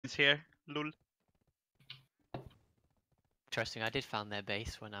Science here, lol. Interesting, I did found their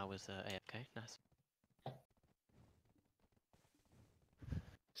base when I was AFK. Nice.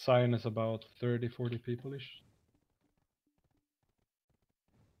 Xion is about 30-40 people-ish.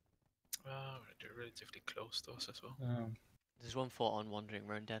 They're relatively close to us as well. There's one fort on Wandering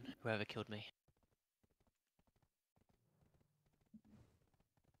Ruin Den, whoever killed me.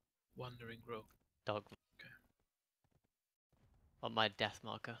 Wandering Road. Dogma. Okay. On my death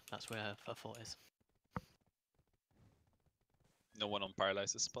marker, that's where her fort is. No one on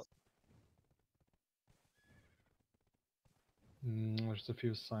Paralyze's spot. There's a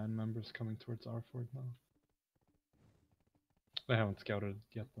few Xion members coming towards our fort now. They haven't scouted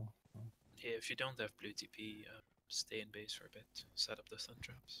it yet though. Yeah, if you don't have blue TP, stay in base for a bit. Set up the sun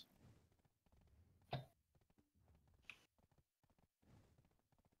traps.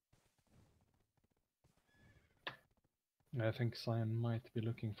 I think Xion might be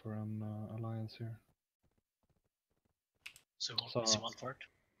looking for an alliance here. So So- see one fort.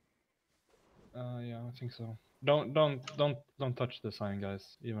 Yeah, I think so. Don't touch the Xion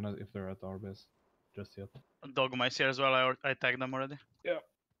guys, even if they're at our base, just yet. Dogma is here as well. I tagged them already.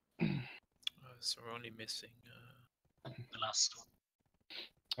 So we're only missing. The last one.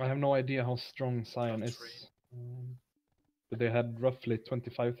 I have no idea how strong Xion Not is. really. But they had roughly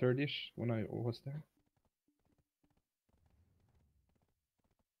 25-30ish when I was there.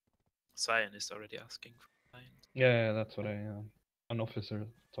 Xion is already asking for blind. Yeah, that's what an officer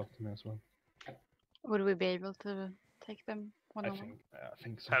talked to me as well. Would we be able to take them one on one? I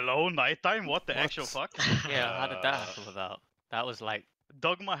think so. Hello, nighttime? What the What? actual fuck? Yeah, how did that come about? That was like...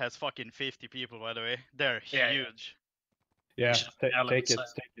 Dogma has fucking 50 people, by the way. They're Yeah, yeah. huge. Yeah, should have take it, elements,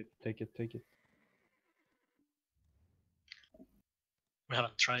 take it. We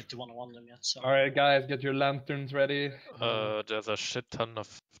haven't tried to one-on-one them yet, so. Alright guys, get your lanterns ready. There's a shit ton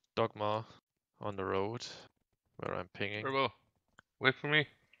of Dogma on the road where I'm pinging. Turbo, wait for me.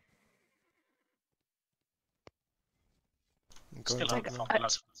 I'm Still going have to the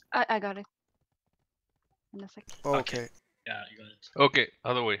last one. I got it. In a sec. Okay. Yeah, you got it. Okay,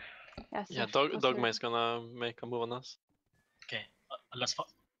 other way. Yes, Yeah, yes, was Dogma here. is gonna make a move on us. Okay, let's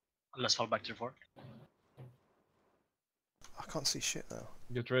fall back to the fort. I can't see shit now.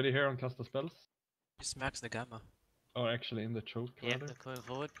 Get ready here on cast the spells. Just max the gamma. Oh, actually in the choke. Yeah, rather. they're coming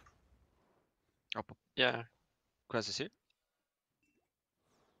forward. Yeah, Grass is here.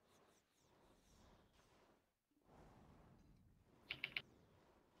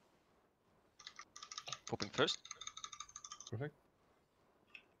 Popping first. Perfect.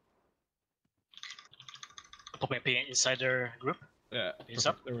 Popping a ping inside their group. Yeah, Is perfect.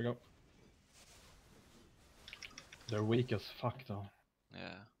 up. There we go. They're weak as fuck though.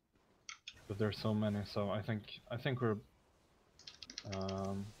 Yeah. But there's so many, so I think we're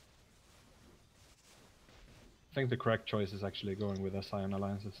I think the correct choice is actually going with a Xion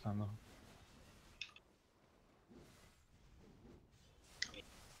alliance this time though.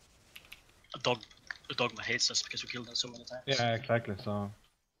 The Dogma hates us because we killed them so many times. Yeah, exactly. So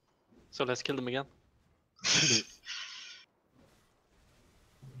So let's kill them again.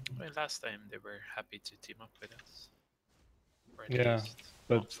 Well, last time they were happy to team up with us. Or at yeah, least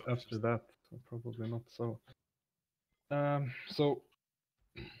but not so after that, probably not. So, so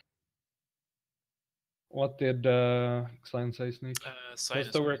what did Xion say, Sneak? Xion Just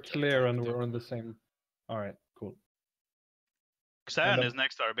is so we're ready to clear attack and we're on Dogma. the same. All right, cool. Xion And is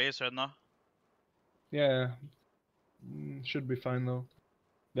next to our base right now. Yeah, should be fine though.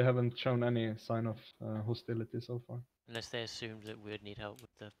 They haven't shown any sign of hostility so far. Unless they assumed that we'd need help with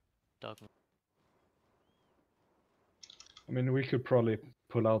the Dogma. I mean, we could probably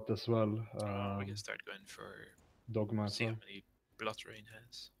pull out as well. We can start going for Dogma as see well. how many blood rain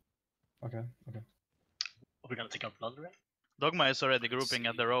has. Okay. Are we gonna take out Blood Rain? Dogma is already grouping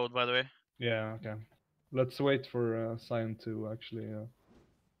at the road, by the way. Yeah, okay. Let's wait for Xion to actually.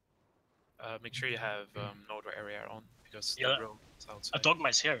 Make sure you have Nodra area on because Yeah. the road is A outside. Dogma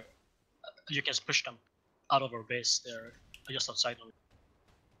is here. You can push them out of our base. They're just outside.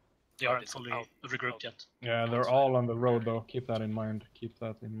 They aren't it's fully out- regrouped yet. Yeah, they're all on the road though. Keep that in mind. Keep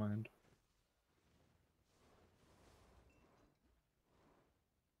that in mind.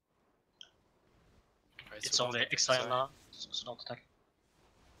 Alright, It's so only don't Exile attack. now, so don't attack.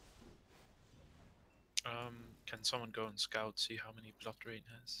 Can someone go and scout, see how many blood rain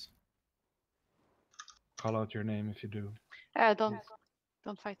has? Call out your name if you do.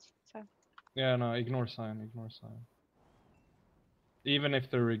 Don't fight. So. Yeah, no, ignore Xion. Ignore Xion. Even if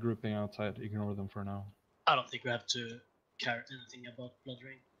they're regrouping outside, ignore them for now. I don't think we have to care anything about Blood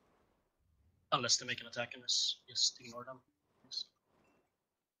Rain. Unless they make an attack on us, just ignore them.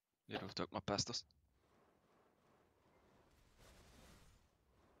 Little Dogma past us.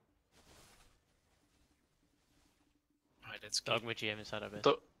 Alright, let's Dogma GM inside our base.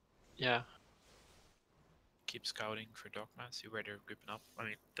 Yeah. keep scouting for Dogma, see where they're grouping up. I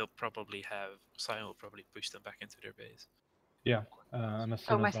mean, they'll probably have Xion will probably push them back into their base. Yeah, and as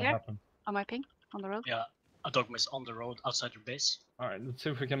soon Dogma's as that here? happens. On my ping? On the road? Yeah, a Dogma is on the road outside your base. Alright, let's see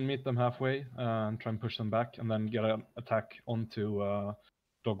if we can meet them halfway and try and push them back and then get an attack onto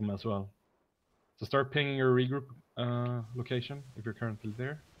Dogma as well. So start pinging your regroup location if you're currently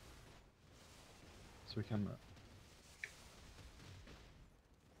there. So we can...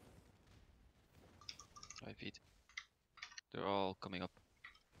 5 feet. They're all coming up.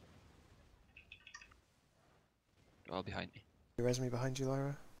 They're all behind me. You res me behind you,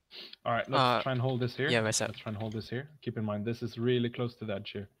 Lyra? Alright, let's try and hold this here. Yeah, where's that? Let's try and hold this here. Keep in mind, this is really close to the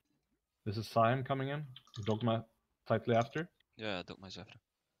edge here. This is Xion coming in. Dogma tightly after. Yeah, Dogma's after.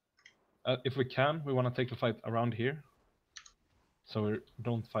 If we can, we want to take the fight around here. So we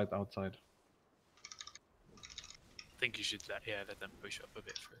don't fight outside. I think you should let them push up a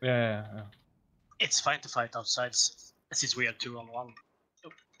bit first. Yeah. It's fine to fight outside since we are 2-on-1.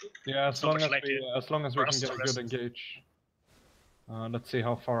 Yeah, as So long much as like we, it as long as we for can us get to a good rest. engage. Let's see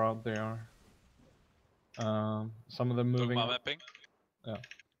how far out they are. Some of them moving. Dogma mapping.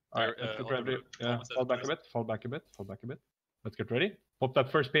 Alright, let's get ready. Yeah, almost at fall the back a bit, fall back a bit, fall back a bit. Let's get ready. Pop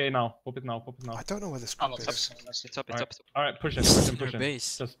that first PA now. Pop it now, pop it now. I don't know where this I'm group not is. It's up, it's up, it's up. Alright, push it, push in, Their push in.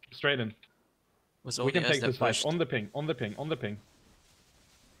 base Just straight in. was We only can us take that this fight. pushed. On the ping, on the ping, on the ping.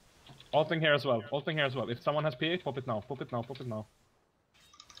 Alting here as well, alting here as well. If someone has PA, pop it now, pop it now, pop it now.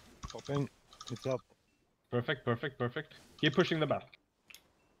 Popping. It's up. Perfect, perfect, perfect. Keep pushing the back.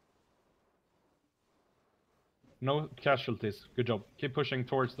 No casualties. Good job. Keep pushing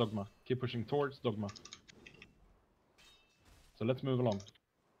towards Dogma. Keep pushing towards Dogma. So let's move along.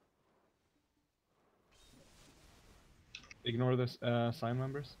 Ignore this sign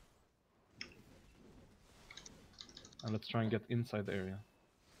members. And let's try and get inside the area.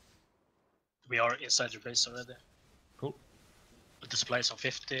 We are inside your base already. Cool. The display is on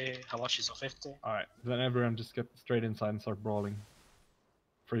 50, Hawashi is on 50. Alright, then everyone just get straight inside and start brawling.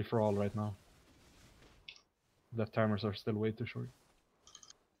 Free for all right now. The timers are still way too short.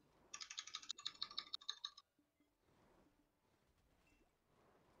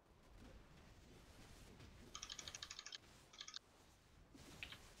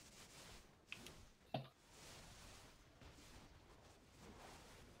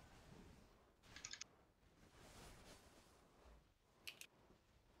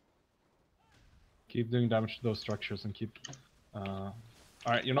 Keep doing damage to those structures and keep...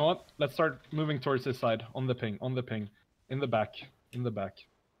 Alright, you know what? Let's start moving towards this side. On the ping, on the ping. In the back, in the back.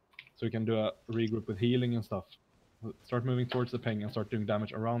 So we can do a regroup with healing and stuff. Start moving towards the ping and start doing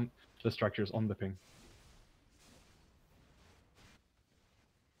damage around the structures on the ping.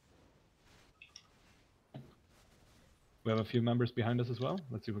 We have a few members behind us as well.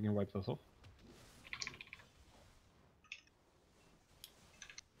 Let's see if we can wipe those off.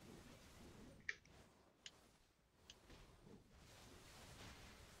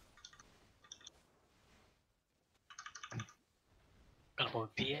 Gonna put a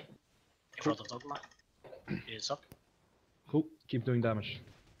PA in front of Dogma. He is up. Cool. Keep doing damage.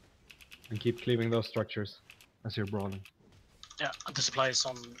 And keep cleaving those structures as you're brawling. Yeah, the supply is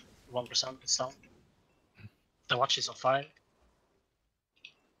on 1%, it's down. The watch is on 5.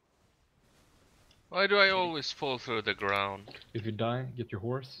 Why do I always fall through the ground? If you die, get your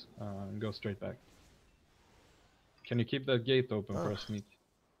horse and go straight back. Can you keep that gate open for a sneak?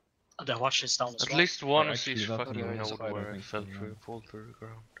 The watch is down as At well. least one of actually, these that's fucking the node side, I where I think, fell yeah. through, fall through the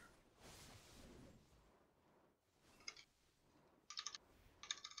ground.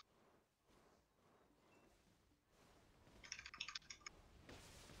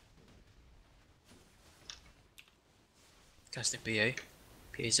 Casting PA.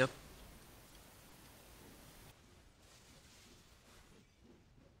 PA's up.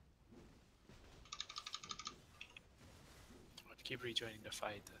 I'd keep rejoining the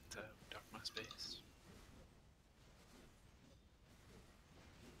fight at Dogma's base.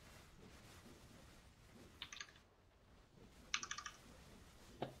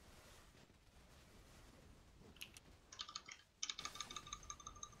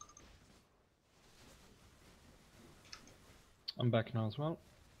 I'm back now as well.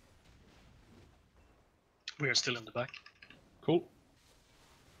 We are still in the back. Cool.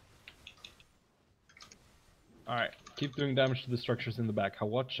 Alright, keep doing damage to the structures in the back.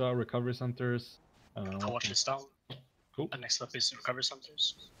 Hawacha, recovery centers. Hawashi is down. Cool. And next up is recovery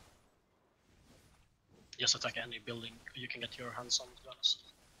centers. Just attack any building you can get your hands on, to be honest.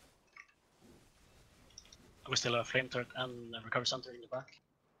 We still have a flame turret and a recovery center in the back.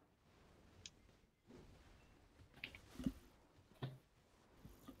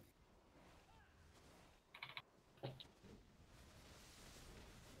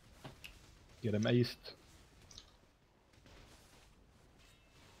 Get him aced.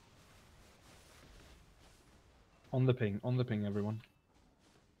 On the ping, everyone.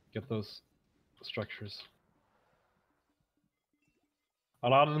 Get those structures. A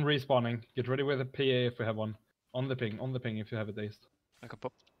lot of them respawning. Get ready with a PA if we have one. On the ping if you have it aced. I can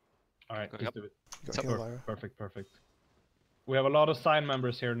pop. Alright, Going just up. do it. You got heal, Lyra. Perfect. We have a lot of sign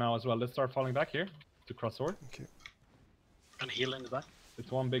members here now as well. Let's start falling back here to cross sword. Thank you. And heal in the back.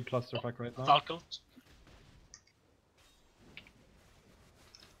 It's one big clusterfuck right now. Falcon.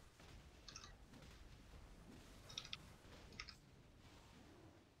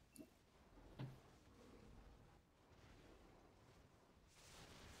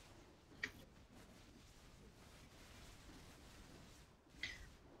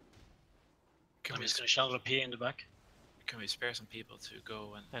 I'm just gonna shout a PA in the back. Can we spare some people to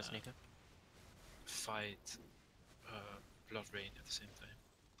go and That's Nico. fight Blood Rain at the same time?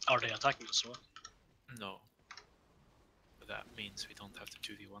 Are they attacking us or what? No. But that means we don't have to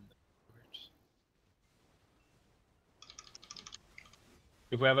 2v1 afterwards.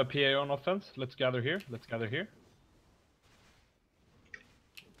 If we have a PA on offense, let's gather here.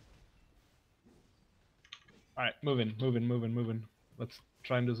 Alright, moving. Let's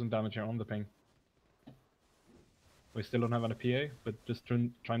try and do some damage here on the ping. We still don't have any PA, but just try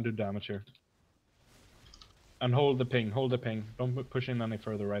and do damage here. And hold the ping. Don't push in any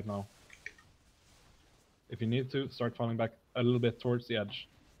further right now. If you need to, start falling back a little bit towards the edge,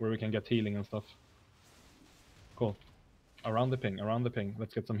 where we can get healing and stuff. Cool. Around the ping.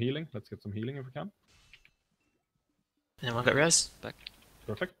 Let's get some healing if we can. Anyone got res?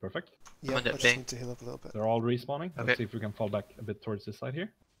 Perfect. Yeah, I On the just ping. need to heal up a little bit. They're all respawning. Okay. Let's see if we can fall back a bit towards this side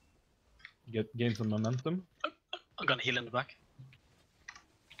here. Gain some momentum. I'm gonna heal in the back.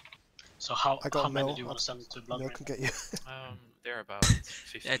 So how I got many Mel. do you want to send to Blood Mel Rain? can get you. They're about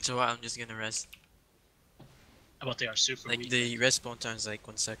 50. Yeah, it's alright, I'm just gonna res. But they are super Like, weak. the respawn time's like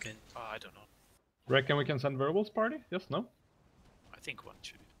 1 second. Oh, I don't know. Reckon we can send verbals party? Yes, no? I think one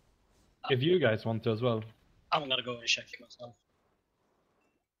should. If you guys want to as well. I'm gonna go and check myself.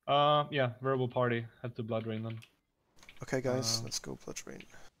 Yeah, verbal party. Head to Blood Rain then. Okay, guys, let's go Blood Rain.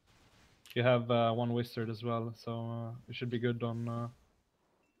 You have one wizard as well, so it should be good on.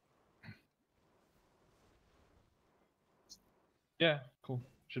 Yeah, cool.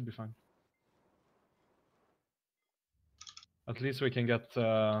 Should be fine. At least we can get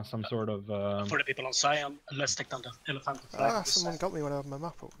some sort of. For the people on Xion, let's take down the elephant flag. Ah, this someone side. got me when I had my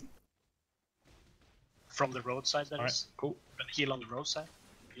map open. From the roadside, that Alright, is. cool. We're gonna heal on the roadside.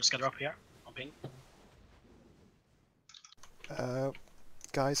 Just gather up here on ping.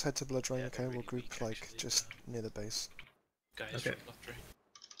 Guys, head to Blood Rain, Yeah, okay? they're We'll really group, weak, like, actually, just near the base. Guys Okay. from Blood Rain.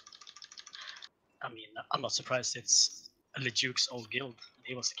 I mean, I'm not surprised it's Leduc's old guild.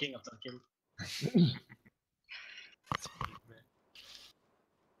 He was the king of that guild.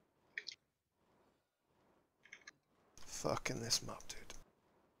 Fucking this map, dude.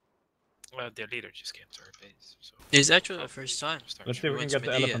 Well, their leader just came to our base, so. It's actually the probably first time. start Let's see if we can Ruins get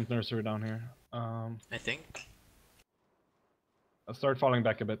the Medea. elephant nursery down here. I think. I'll start falling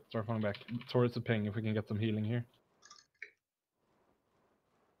back a bit. Towards the ping if we can get some healing here.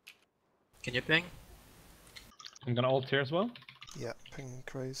 Can you ping? I'm gonna ult here as well. Yeah, ping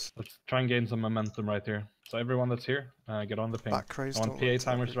craze. Let's try and gain some momentum right here. So everyone that's here, get on the ping. Back craze. I want don't PA let it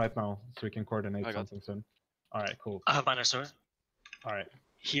timers happen. right now, so we can coordinate I got something soon. Alright, cool. I have minor sword. Alright.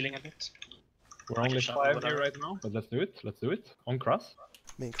 Healing a bit. We're I can only shovel 5 whatever. here right now, but let's do it. On cross.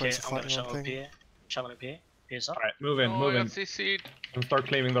 Me and Okay, Craze are I'm gonna fighting shovel on ping. PA. Shovel PA. PA's up. Alright, move in. I got CC'd. And start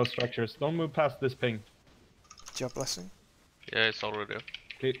cleaving those structures. Don't move past this ping. Do you have Blessing? Yeah, it's already up.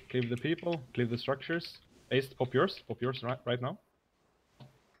 Cleave the people, cleave the structures. Ace, pop yours right now.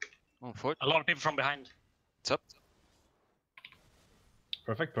 On foot. A lot of people from behind. It's up.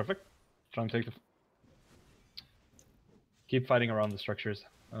 Perfect. Try and take the... Keep fighting around the structures.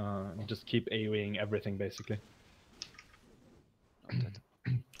 Just keep AoEing everything, basically. I'm dead.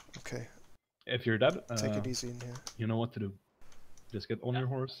 Okay, If you're dead, take it easy in here. you know what to do. Just get on your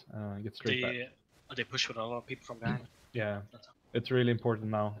horse, get straight back. They push with a lot of people from behind. Yeah, it's really important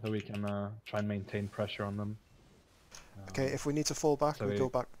now that we can try and maintain pressure on them. Okay, if we need to fall back, so we go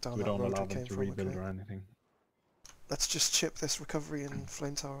back down we that don't road allow we them came to from, rebuild okay? or anything. Let's just chip this recovery and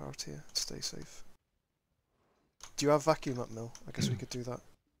flame tower out here. Stay safe. Do you have vacuum up, Mill? I guess we could do that.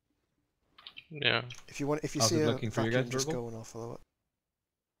 Yeah. If you want, if you How's see it a looking for you vacuum, guys, just Verbal? go and I'll follow it.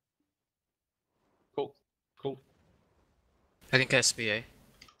 Cool. I can cast PA.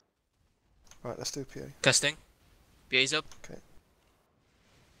 Right, let's do PA. Casting. PA's up. Okay.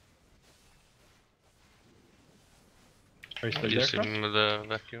 Are you still there, Use Crash? him with the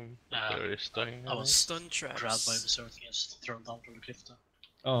vacuum. Uh, There is dying. I was Stun traps. grabbed by Berserk and just thrown down from the cliff though.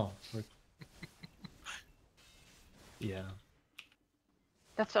 Oh. Yeah.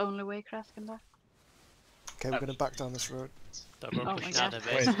 That's the only way Crash can die. Okay, we're gonna back down this road. Dogma Oh my pushing out god.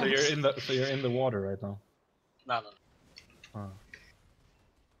 their Wait, base. so you're in the water right now. No. Oh.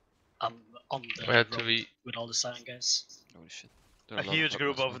 I'm on the We had to road be. with all the Xion guys. Holy shit. There are A lot huge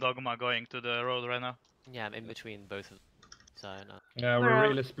group Dogmas, of man. Dogma going to the road right now. Yeah, I'm in between both of them. So no. Yeah, Where we're are-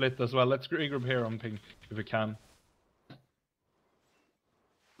 really split as well. Let's regroup here on ping if we can.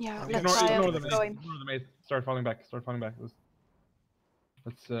 Yeah, I'm let's gonna try ignore and the go in. Ignore the mate. Start falling back. Start falling back.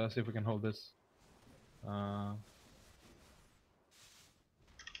 Let's see if we can hold this.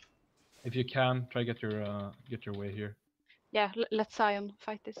 If you can, try get your way here. Yeah, let Xion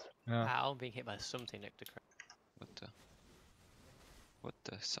fight this. Yeah. Ow, I'm being hit by something next to Crash. What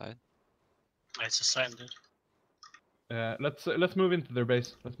the side? It's a Xion dude. Let's move into their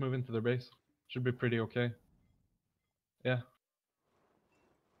base. Let's move into their base. Should be pretty okay. Yeah.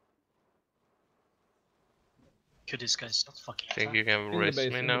 Could these guys not fucking Think attack? you can In the raise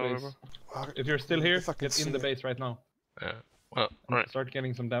base. me In now, the base. River? Wow, If you're still here, if I can get in see the it. base right now. Yeah. Well, And alright. start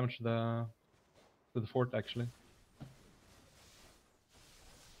getting some damage to the fort actually.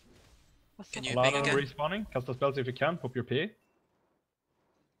 What's Can that? you A lot ping of them again? respawning. Cast the spells if you can. Pop your PA.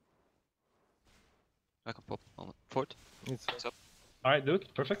 I can pop on the fort. It's up. Alright, do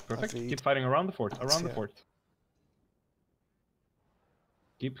it. Perfect, perfect. feed. Keep fighting around the fort. Around the Yeah. fort.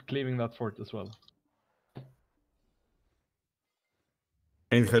 Keep cleaving that fort as well.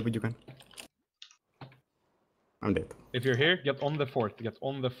 I need help if you can. I'm dead. If you're here, get on the fort. Get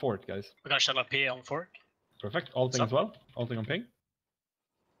on the fort, guys. We're gonna shove a PA on fort. Perfect. Alting as well. Alting on ping.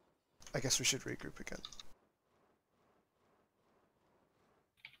 I guess we should regroup again.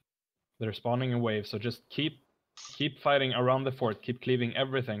 They're spawning in waves, so just keep fighting around the fort. Keep cleaving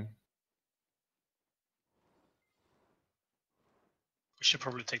everything. We should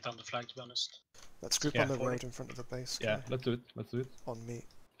probably take down the flag, to be honest. Let's group Yeah. on the road in front of the base. Yeah, okay? let's do it. Let's do it. On me.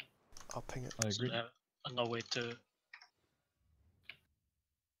 I'll ping it. I So agree. they have no way to.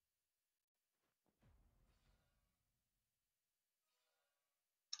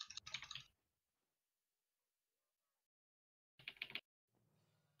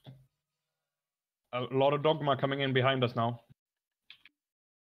 A lot of Dogma coming in behind us now.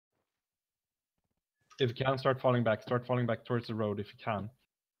 If you can, start falling back towards the road if you can.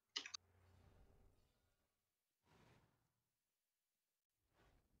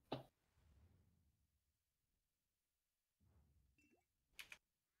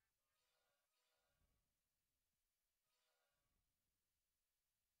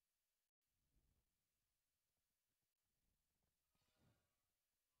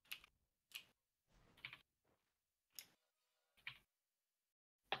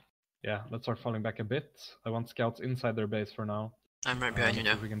 Yeah, let's start falling back a bit. I want scouts inside their base for now. I'm right behind you See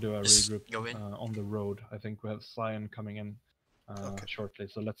now. if we can do a Just regroup go in. on the road. I think we have Xion coming in Okay. shortly.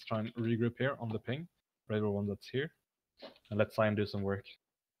 So let's try and regroup here on the ping. For everyone that's here. And let Xion do some work.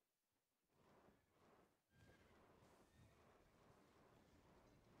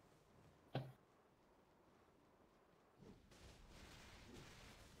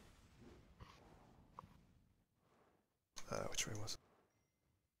 Which way was it?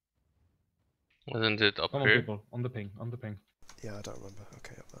 Wasn't it up Come on, here? people. On the ping. On the ping. Yeah, I don't remember.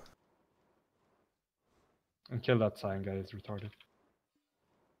 Okay, up there. And kill that Xion guy. He's retarded.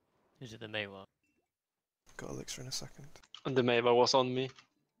 Is it the Maywa? Got elixir in a second. And the Maeva was on me.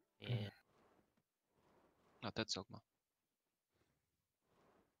 Yeah. Not that Dogma.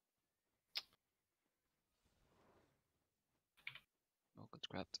 Oh, got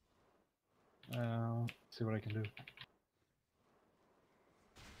grabbed. See what I can do.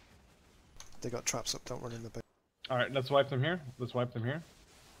 They got traps up. Don't run in the base. All right, let's wipe them here. Let's wipe them here.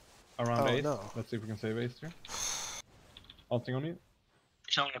 Around Oh, 8. no. Let's see if we can save ace here. Alting on you.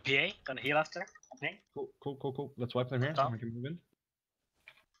 Showing a PA, gonna heal after. Okay. Cool, cool, cool, cool. Let's wipe them here. Down. And we can move in.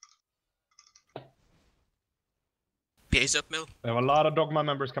 PA's up, Mill. We have a lot of Dogma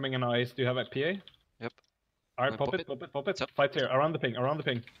members coming in now. Ace, do you have a PA? Yep. All right, Can I pop pop it, it? pop it, pop it. It's up. Fight here, around the ping, around the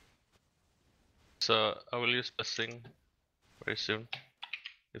ping. So I will use blessing very soon.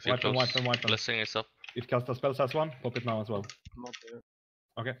 If you Wipe them, close, wipe them, wipe them. blessing is up. If Casta Spells has one, pop it now as well. not there.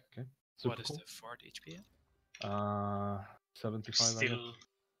 Okay, okay. Super What is cool. the fort HP at? 75, I guess.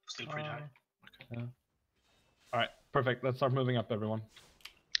 Still pretty high. Yeah. Alright, perfect. Let's start moving up, everyone.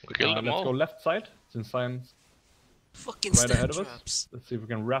 We killed them let's all. go left side, since Sion's... Fucking right ahead stand of us. traps. Let's see if we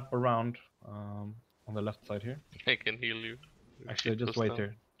can wrap around on the left side here. I can heal you. Actually, just wait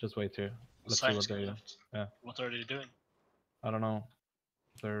here. Just wait here. Let's see what they do. Yeah. What are they doing? I don't know.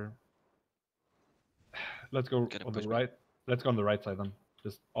 They're. Let's go Gonna on the push me. right. Let's go on the right side then.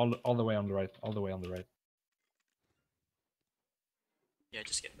 Just all the way on the right. All the way on the right. Yeah,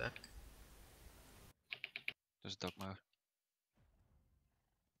 just get back. There's Dogma.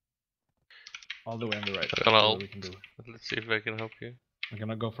 All the way on the right. I'm gonna See what ult. we can do. Let's see if I can help you. I'm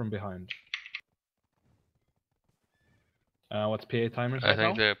gonna go from behind. What's PA timers I right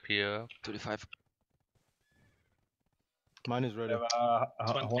think now? they're PO. 25. Mine is We ready.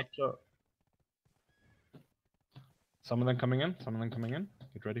 have, 20. some of them coming in. Some of them coming in.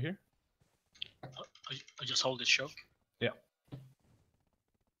 Get ready here. I just hold this show. Yeah.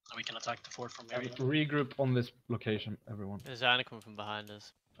 And we can attack the fort from And here. regroup on this location, everyone. There's Anna coming from behind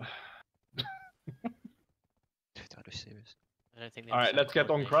us. Are you serious? I don't think they All right, have let's get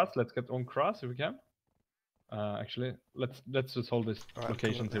on coordination. cross. Let's get on cross if we can. Actually, let's just hold this All right, I'm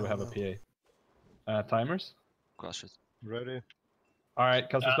location coming till we have a down PA. Timers. Cross it. Ready. All right,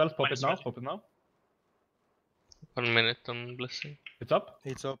 Kamasilve, pop it minus now. ready. Pop it now. 1 minute on blessing. It's up.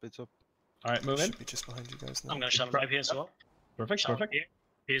 It's up, it's up. All right, move in. Should be just behind you guys now. I'm gonna shove 5 here as well. Perfect, Shove perfect. here.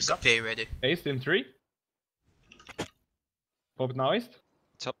 He's Got up. PA ready. East in 3. Pop it now, East.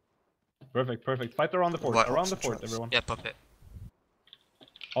 It's up. Perfect, perfect. Fight around the fort. What? Around the Traps. fort, everyone. Yeah, pop it.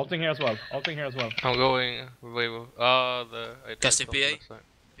 Alting here as well. Alting here as well. I'm going. Wait. I Casting tried from PA. the side.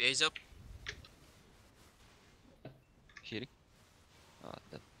 PA's up. Healing.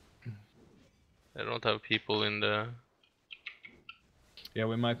 That. I don't have people in the. Yeah,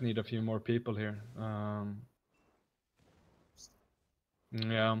 we might need a few more people here.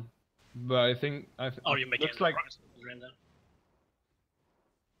 Yeah, but I think Are you making looks like progress in there?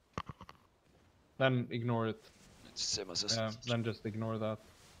 then ignore it. It's the same as Yeah, then just ignore that.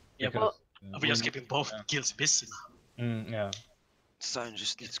 Yeah, because, We're just keeping both yeah. kills busy now. Yeah. Sign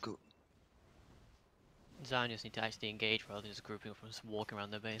just needs to go. Zion just need to actually engage rather than just grouping up and just walking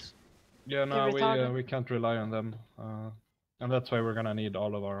around their base. Yeah, no, retarded. we can't rely on them, and that's why we're gonna need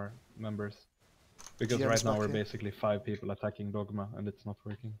all of our members. Because DM's right now back we're here. basically 5 people attacking Dogma, and it's not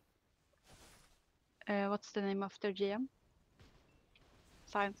working. What's the name of their GM?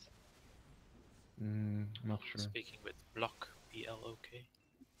 Science. Not sure. Speaking with Block, BLOK.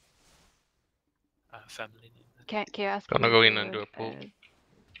 Family name. Can you ask Gonna them go in to, and do a pull.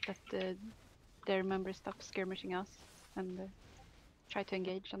 that their members stop skirmishing us and try to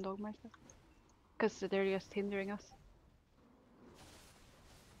engage on Dogma stuff? Because they're just hindering us.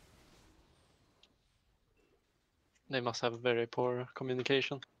 They must have very poor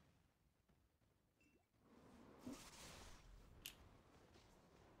communication.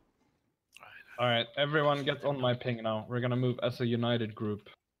 Alright, everyone get on my ping now. We're gonna move as a united group.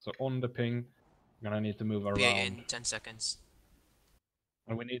 So on the ping, we're gonna need to move PA around. in 10 seconds.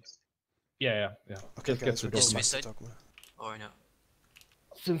 And we need... Yeah. Okay, Just guys, get we're to going Dogma. back to Suicide? Dogma. Or no?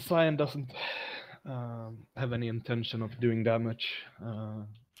 Since Xion doesn't have any intention of doing damage,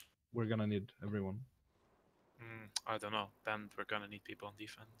 we're gonna need everyone. I don't know. Then we're gonna need people on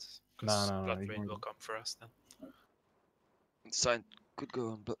defense. No, Because no, Blood ignore Rain will them. come for us then. Sign could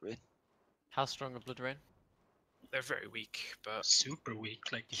go on Blood Rain. How strong are Blood Rain? They're very weak, but Super weak.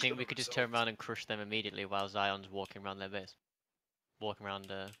 Like, Do you think we could just turn around and crush them immediately while Zion's walking around their base? Walking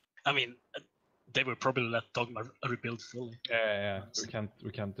around I mean, they will probably let Dogma rebuild fully. Yeah.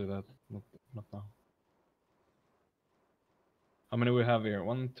 We can't do that. Not now. How many we have here?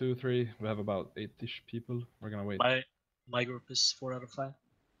 1, 2, 3. We have about 8-ish people. We're gonna wait. My group is 4 out of 5.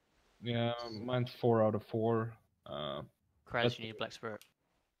 Yeah, mine's 4 out of 4. Crash, you need a Black Spirit.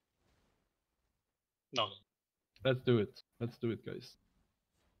 No. Let's do it. Let's do it, guys.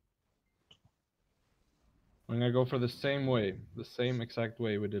 I'm gonna go for the same way, the same exact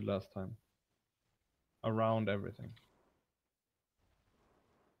way we did last time. Around everything.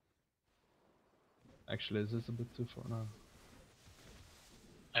 Actually, is this a bit too far now?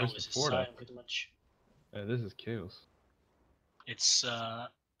 I Where's always the fort Sion at? pretty much. Yeah, this is chaos. It's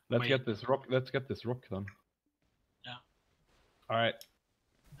Let's Wait. get this rock. Let's get this rock done. Yeah. All right.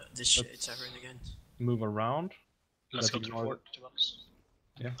 This shit, Let's it's happening again. move around. let's go to ignore fort to us.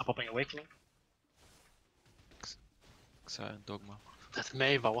 Yeah. I'm popping awakening. Sign Dogma. That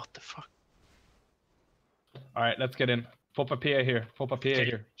Mava, what the fuck? All right, let's get in. Pop a PA here. Pop a PA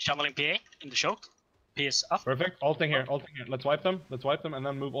here. Channeling PA in the choke. P is up. Perfect. Alting here. Alting here. Let's wipe them. Let's wipe them and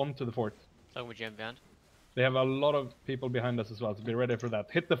then move on to the fort. Talking with GM behind. They have a lot of people behind us as well, so be ready for that.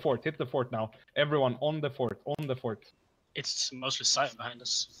 Hit the fort. Hit the fort now. Everyone on the fort. On the fort. It's mostly Sion behind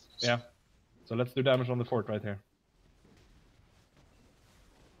us. Yeah. So let's do damage on the fort right here.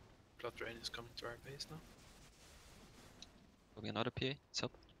 Blood Rain is coming to our base now. Got me another PA. It's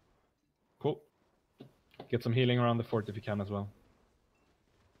up. Cool. Get some healing around the fort if you can as well.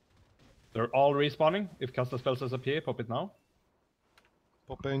 They're all respawning. If Casta spells as a PA, pop it now.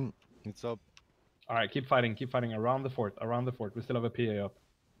 Popping. It's up. Alright, keep fighting around the fort, We still have a PA up.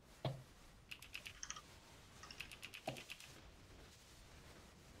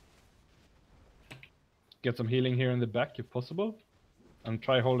 Get some healing here in the back if possible. And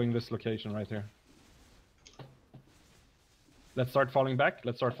try holding this location right here. Let's start falling back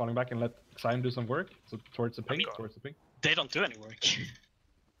and let Xion do some work. So towards the ping, They don't do any work.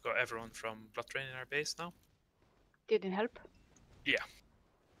 Got everyone from Blood Rain in our base now. Didn't help. Yeah.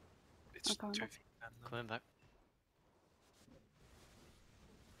 It's Okay. 2 feet and Coming back.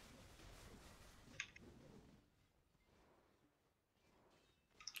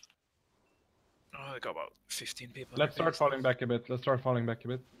 oh, I got about 15 people. in Let's our start base falling now. back a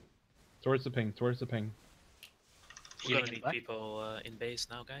bit. Towards the ping. We're gonna Healing in the need back. people in base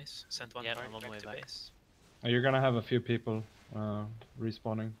now, guys. Send one Yeah, party I'm on my back way to back. base. You're gonna have a few people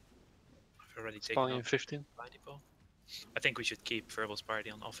respawning. I've already taken Spawning out 15. people. I think we should keep Verbal's party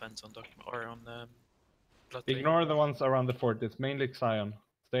on offense on Dogma or on Blood Rain. Ignore the ones around the fort. It's mainly Xion.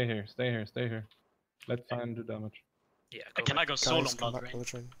 Stay here. Let Xion do damage. Yeah, Can I go solo on Guys, come Blood back Rain?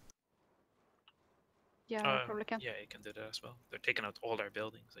 Blood Rain. Yeah, I probably can. Yeah, you can do that as well. They're taking out all their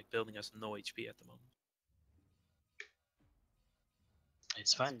buildings. Like, building has no HP at the moment.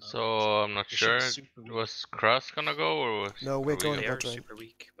 It's fine though. So I'm not It should be sure. super weak. Was Cross gonna go or was No, we're are we going They Blood are Rain. super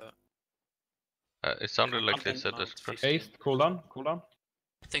weak, but It sounded like they I'm said out this. 50. Ace, cool down.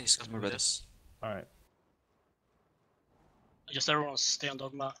 I think it's coming with ready. us. Alright. Just everyone stay on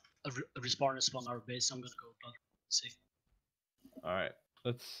Dogma. Respawn on our base. I'm gonna go Blood Rain. See. Alright.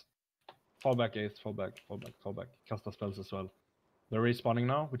 Let's fall back, Ace. Fall back. Casta spells as well. They're respawning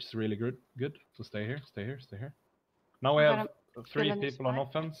now, which is really good. So stay here. Now we I'm have gonna 3 fill in this people on spot.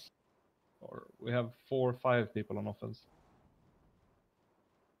 offense. Or we have 4 or 5 people on offense.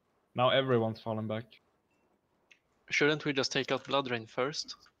 Now everyone's fallen back. Shouldn't we just take out Blood Rain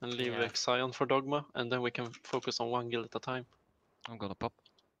first and leave Yeah. Xion for Dogma, and then we can focus on one guild at a time? I'm gonna pop.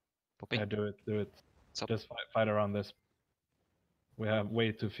 Popping. Yeah, do it. It's up. Just fight around this. We have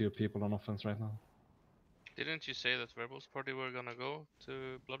way too few people on offense right now. Didn't you say that Verbal's party were gonna go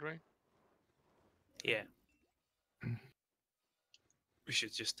to Blood Rain? yeah. We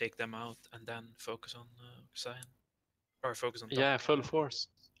should just take them out and then focus on Xion. Or focus on Dogma. Yeah, full force.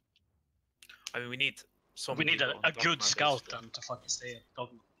 I mean, we need some We need people a on good Dogma, scout basically. then to fucking stay at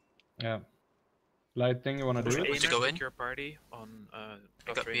Dogma. Yeah. Lightning, you wanna do it? Ainer, to go take in? your party on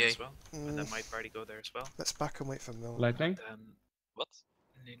Blood got Rain PA. as well. And then my party go there as well. Let's back and wait for Mill. Lightning, Then What?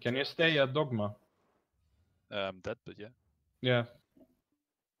 can you stay at Dogma? Dead, but yeah. Yeah.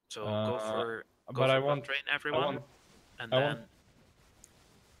 So go for But I Blood want. Rain, everyone, and I then want-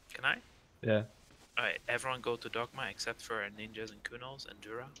 can I? Yeah. Alright, everyone go to Dogma except for ninjas and Kunos and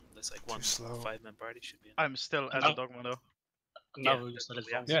Dura. That's like one slow. 5-man party should be. In. I'm still at the Dogma though. Now Yeah, we just let it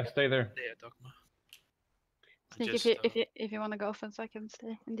yeah. run. Yeah, stay there. Yeah, Dogma. Sneak, Just, if you wanna go offense, I can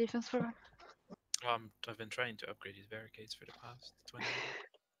stay in defense for a while. I've been trying to upgrade these barricades for the past 20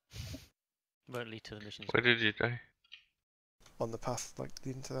 minutes. Won't lead to the missions. Where did you die? On the path, like,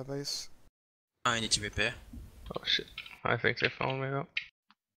 leading to their base. I need to repair. Oh shit. I think they found me though.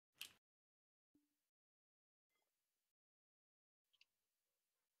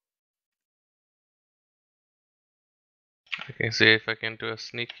 I can see if I can do a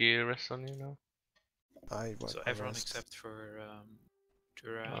sneaky rest on you now. I won't So have everyone rest. except for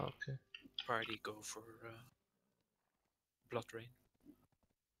Dura Oh, okay. party go for Blood Rain.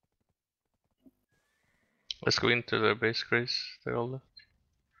 Let's go into their base, Grace. They're all left.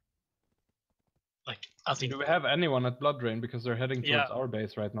 Like, I think Do we have anyone at Blood Rain? Because they're heading towards Yeah. our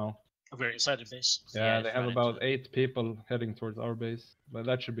base right now. we're inside the base. Yeah, Yeah, they it's have right about into 8 people heading towards our base. But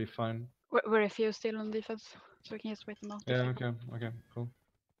that should be fine. We're a few still on defense, so we can just wait them out. Yeah, okay, cool.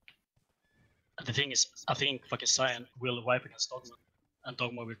 And the thing is, I think fucking Xion will wipe against Dogma, and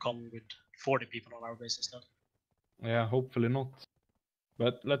Dogma will come with 40 people on our base instead. Yeah, hopefully not.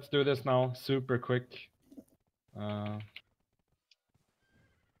 But let's do this now, super quick. Alright,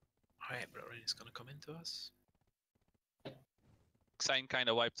 Blood Rain is gonna come into us. Xion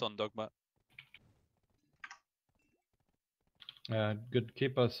kinda wiped on Dogma. Good.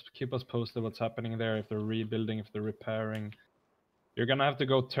 Keep us posted what's happening there. If they're rebuilding, if they're repairing. You're gonna have to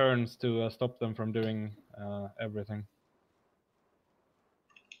go turns to stop them from doing everything.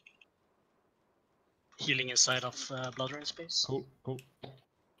 Healing inside of Blood Rain space. Cool.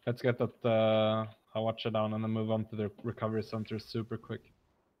 Let's get that Hawacha down and then move on to the recovery center super quick.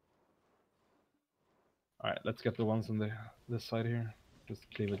 Alright, let's get the ones on this side here. Just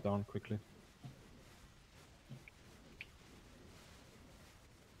cleave it down quickly.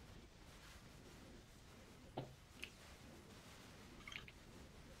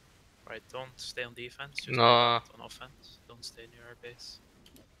 Right, don't stay on defense, just No. on offense. Don't stay near our base.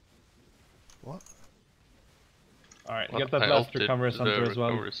 What? Alright, Well, get that I last ulted recovery the center as well.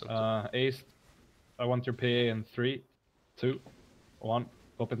 recovery center. Ace, I want your PA in 3, 2, 1.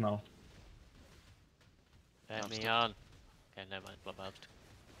 Pop it now. Let me on. Okay, never mind. Blob out.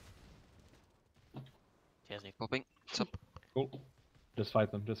 Cheers, Nick. Popping. It's up. Cool. Just fight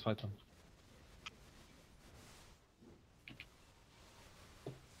them, just fight them.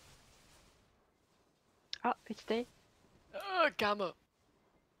 Oh, it's day. Gamma.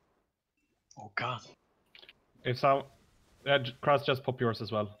 Oh god. If so, Cross, just pop yours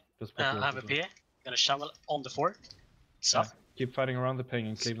as well. Just pop yours I have a as well. PA. Gonna shovel on the fort. So Yeah, keep fighting around the ping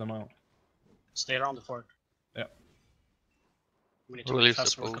and cleave them out. stay around the fort. Yeah. We need to We'll make use the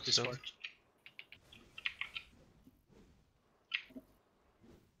fast work pole of this soon. fort.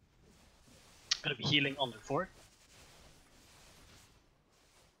 Gonna be healing on the fort.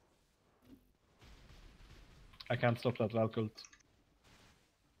 I can't stop that Valk ult.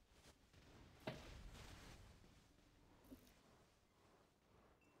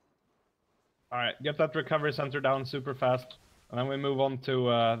 Alright, get that recovery center down super fast. And then we move on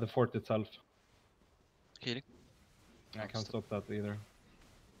to the fort itself. Healing. I can't stop that either.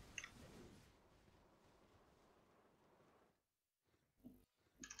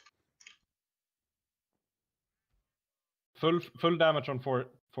 Full damage on fort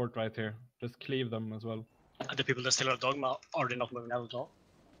right here. Just cleave them as well. And the people that still have Dogma, are they not moving out at all?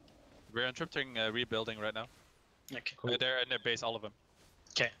 We're interrupting rebuilding right now. Okay. Cool. They're in their base, all of them.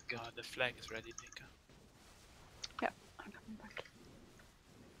 Okay, good. The flag is ready, Nika. Yeah, I'm coming back.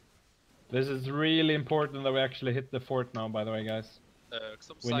 This is really important that we actually hit the fort now, by the way, guys.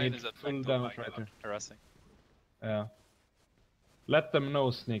 Some We sign need is at full damage right here. harassing. Yeah. Let them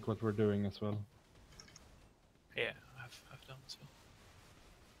know, Sneak, what we're doing as well. Yeah, I've done so.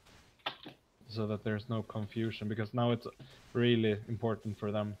 So that there's no confusion, because now it's really important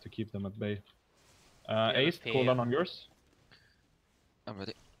for them to keep them at bay. Ace, cooldown on yours? I'm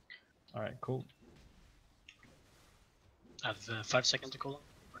ready. Alright, cool. I have 5 seconds to cool on.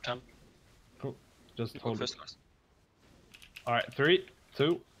 Or 10. Cool. Just Go hold it. first, guys. Alright, 3,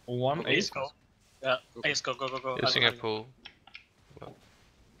 2, 1, Ace, Ace. go. Yeah, Ace, go. Using a pool.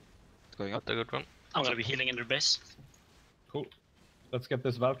 It's going up. Not a good one. I'm gonna be healing in their base. Cool. Let's get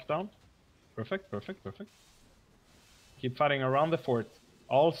this Valk down. Perfect. Keep fighting around the fort.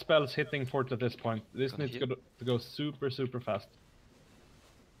 All spells hitting fort at this point. This Gonna needs heal. to go super fast.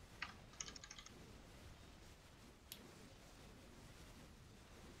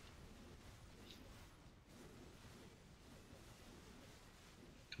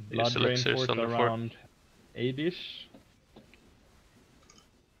 Blood Use drain elixirs fort on the fort. around 8-ish.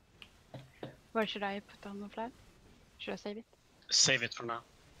 Where should I put on the flag? Should I save it? Save it for now.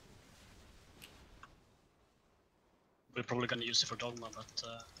 We're probably gonna use it for Dogma, but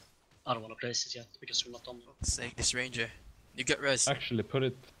I don't wanna place it yet because we're not on. Save this ranger. You got res. Actually, put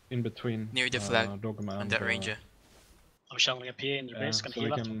it in between Near the flag Dogma and that ranger. I'm channeling a PA in your base, gonna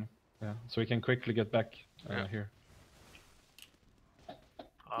heal up. So we can quickly get back Yeah. here.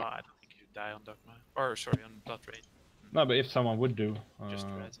 I don't think you die on Dogma. Or, sorry, on Blood Raid. No, but if someone would do, Just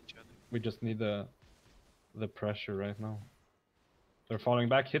res each other. we just need the pressure right now. They're falling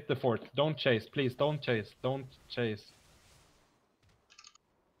back. Hit the fort. Don't chase, please. Don't chase. Don't chase.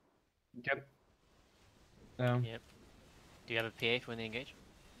 Get. Yep. Do you have a PA for when they engage?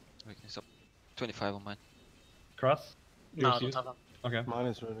 Weakness up. 25 on mine. Cross. No, I Use don't you. have that. Okay. Mine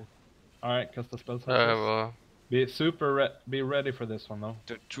is ready. All right. Cast the spells. Well, Be be ready for this one though.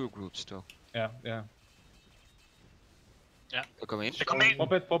 There are 2 groups still. Yeah. Yeah. They're coming in. They're coming.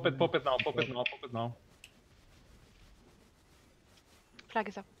 Pop it now. Pop it now. Flag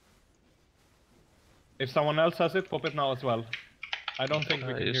is up. If someone else has it, pop it now as well. I don't think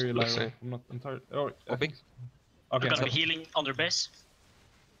we can just hear you, let's Lyra. see. I'm not entirely. Oh, I Popping. think so. Okay. We're gonna be healing on their base.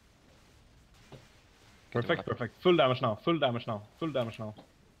 Perfect. Full damage now.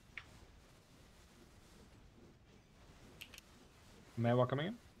 Meva coming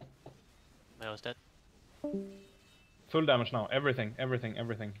in. I was dead. Full damage now.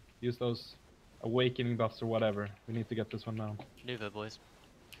 Everything. Use those awakening buffs or whatever. We need to get this one down. Nuva, boys.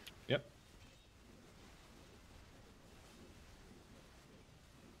 Yep.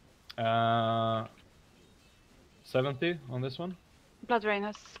 70 on this one. Blood Rain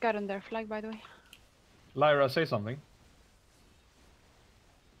has gotten their flag, by the way. Lyra, say something.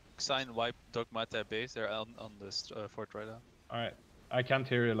 Xion wipe Dogma at their base. They're on this fort right now. Alright. I can't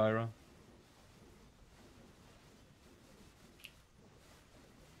hear you, Lyra.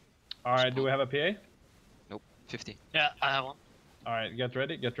 Alright, do we have a PA? Nope. 50. Yeah, I have one. Alright, get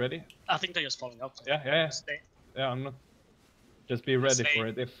ready, get ready. I think they're just falling out. Yeah, yeah, yeah. Stay, Yeah, I'm not. Just be ready Stay. for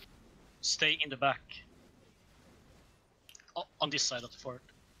it if. stay in the back. On this side of the fort.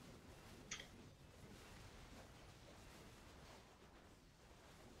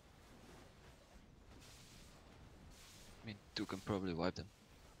 I mean, 2 can probably wipe them.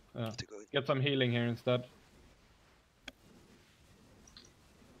 Get some healing here instead.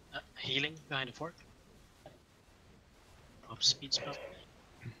 Healing behind the fort. Up speed spell.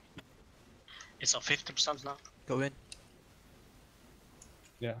 It's on 50% now. Go in.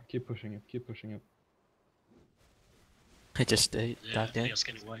 Yeah, keep pushing it, keep pushing it. I just dived in. Just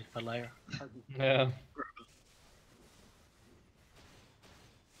getting wiped by Lyra. Yeah.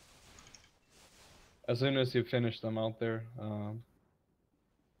 As soon as you finish them out there,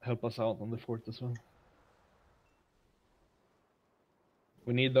 help us out on the fort as well.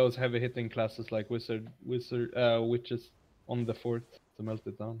 We need those heavy hitting classes like witches on the fort to melt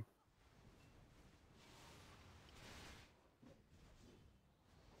it down.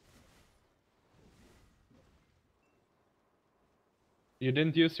 You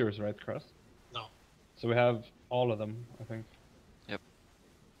didn't use yours, right, Cross? No. So we have all of them, I think. Yep.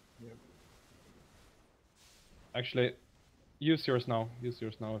 Actually, use yours now. Use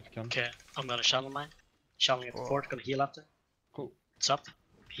yours now if you can. Okay, I'm gonna channel mine. Channeling at the fort, gonna heal after. Cool. It's up.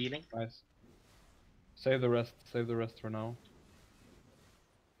 Healing. Nice. Save the rest. Save the rest for now.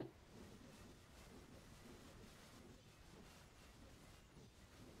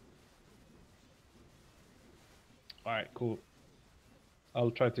 Alright, cool.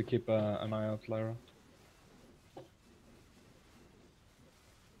 I'll try to keep an eye out, Lyra.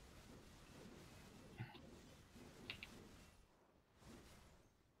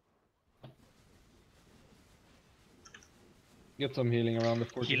 Get some healing around the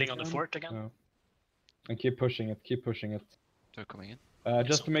fort. Healing on the fort again. Yeah. And keep pushing it, keep pushing it. They're coming in.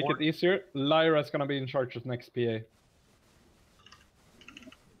 Just to make it easier, Lyra's gonna be in charge of next PA.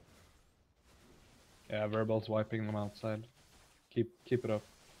 Yeah, Verbal's wiping them outside. Keep it up.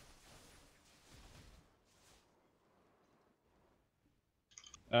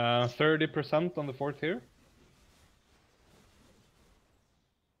 Uh, 30% on the fort here.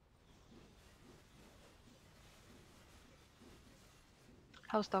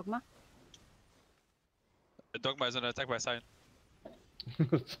 How's Dogma? The Dogma is under attack by Xion.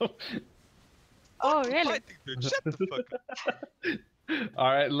 So... Oh, really? Fighting, dude. Shut the fuck up.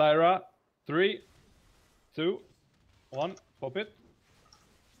 Alright, Lyra. 3, 2, 1. Pop it.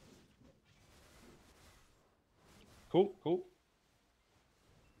 Cool, cool.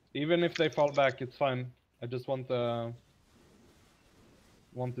 Even if they fall back, it's fine. I just wanted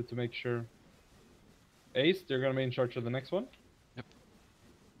to make sure. Ace, you're gonna be in charge of the next one? Yep.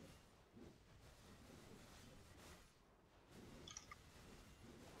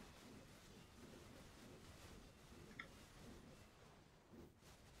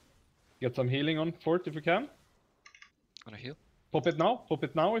 Get some healing on fort if you can. Gonna heal. Pop it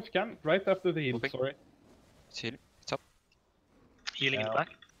now if you can. Right after the heal, Popping. sorry. It's healing. It's up. Healing in the back.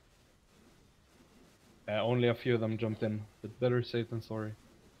 Only a few of them jumped in, but better safe than sorry.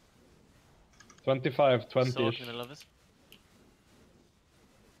 25, 20 Sword -ish. in the middle of it.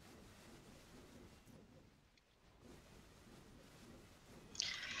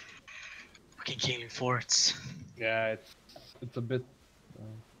 Fucking killing forts. Yeah, it's a bit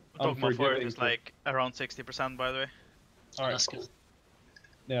Dogma fort unforgiving. is like around 60% by the way. Alright, That's good.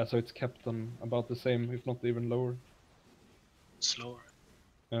 yeah, so it's kept on about the same, if not even lower. Slower.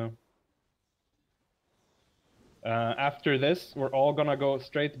 Yeah. After this, we're all gonna go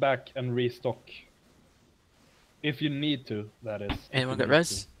straight back and restock. If you need to, that is. Anyone got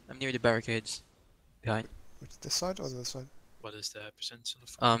res? I'm near the barricades. Behind. Which, this side or the other side? What is the percent on the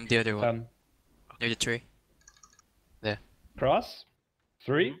fort? The other one. 10. Near the tree. There. Cross.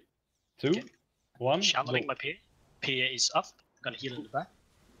 3, 2, Okay. 1. Channeling Go. my PA. PA is up. Gonna heal in the back.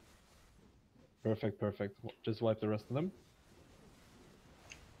 Perfect, perfect. Just wipe the rest of them.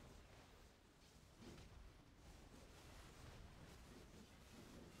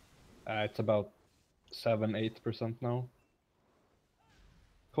 It's about 7-8% now.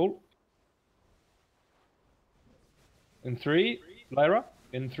 Cool. In 3, Lyra.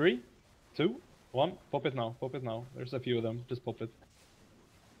 In 3, 2, 1. Pop it now. Pop it now. There's a few of them. Just pop it.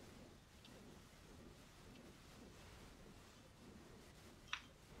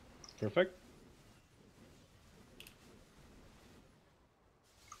 Perfect.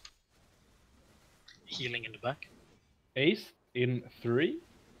 Healing in the back. Ace in 3,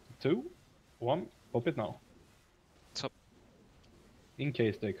 2, 1. Pop it now. Top. In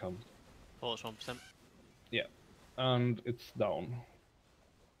case they come. Force 1%. Yeah. And it's down.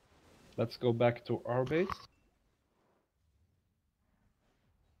 Let's go back to our base.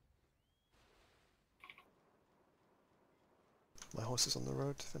 My horse is on the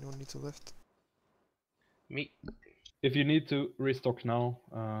road if anyone needs a lift. Me. If you need to restock now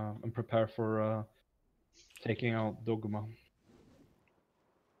and prepare for taking out Dogma.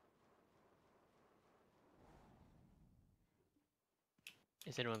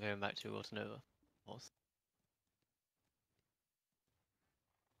 Is anyone going back to Autonova? Horse.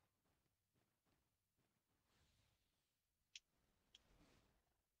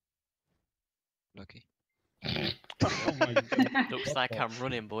 Lucky. Oh my god. Looks like I'm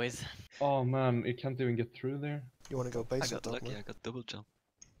running, boys. Oh man, it can't even get through there. You want to go I basic got lucky, Dogma? I got double jump.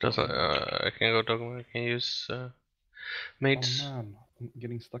 Doesn't. I can go Dogma. I can use Oh mates. man, I'm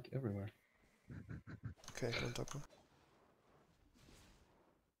getting stuck everywhere. Okay, go on Dogma.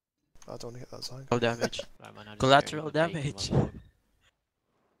 I don't want to hit that Xion. No damage. Right, man, I'll just Collateral go in with bacon damage. while I'm-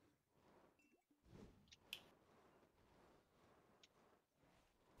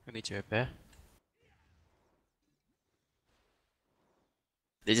 We need to repair.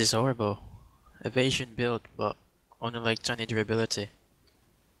 This is horrible. Evasion build, but only like 20 durability.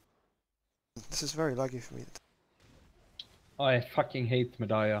 This is very laggy for me. I fucking hate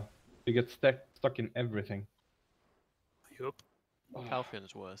Medaya. You get stuck in everything. Yup.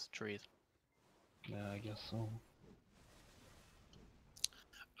 Caltheon's worse. Trees. Yeah, I guess so.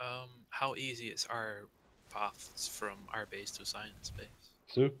 How easy is our paths from our base to Zion's base?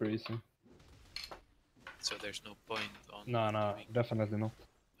 Super easy. So there's no point on No, doing definitely not.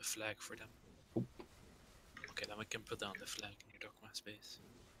 a flag for them. Okay, then we can put down the flag in your Dogma space.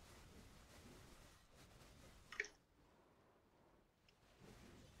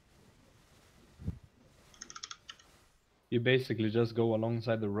 You basically just go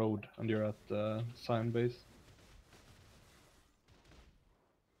alongside the road and you're at the Xion base.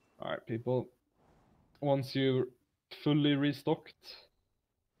 Alright, people. Once you're fully restocked,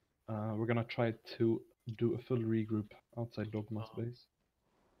 we're gonna try to do a full regroup outside Dogma's base.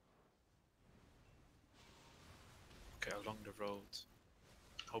 Okay, along the road.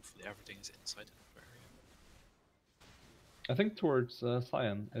 Hopefully everything is inside the area. I think towards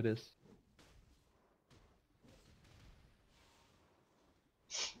Xion it is.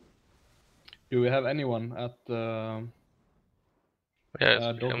 Do we have anyone at Yeah,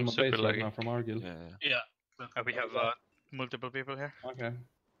 Dogma I'm base super right lucky. now from our guild? Yeah, We have multiple people here. Okay.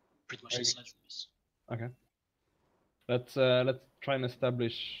 Pretty much inside from us. Okay. Let's try and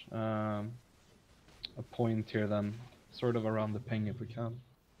establish a point here then, sort of around the ping if we can.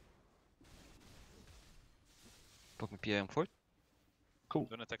 Pop my PA on fort. Cool.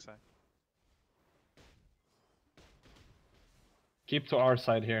 Doing attack side. Keep to our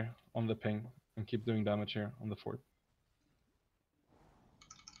side here on the ping and keep doing damage here on the fort.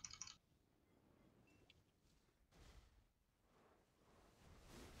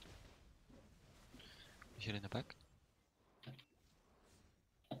 Here in the back.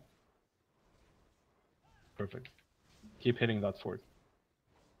 Perfect. Keep hitting that fort.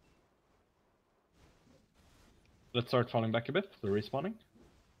 Let's start falling back a bit. They're respawning.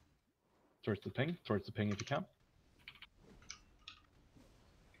 Towards the ping if you can.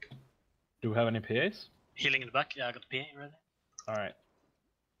 Do we have any PAs? Healing in the back. Yeah, I got the PA ready. Alright.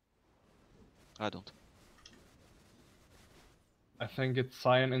 I don't. I think it's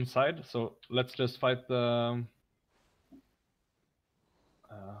Xion inside, so let's just fight the...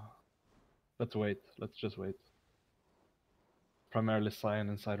 let's wait. Let's just wait. Primarily Xion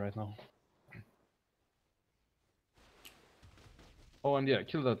inside right now. Oh, and yeah,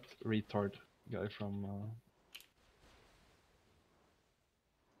 kill that retard guy from...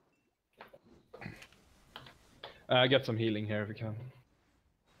 get some healing here if you can.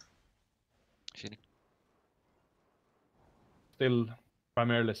 Healing. Still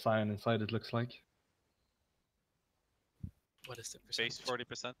primarily Xion inside, it looks like. What is the Base percentage?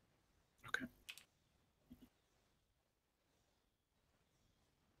 40%. Okay.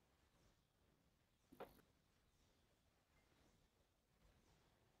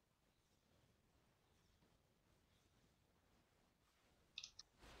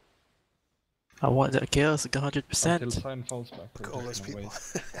 I want that kills like 100%. Until Xion falls back. Look at we're all just those gonna people.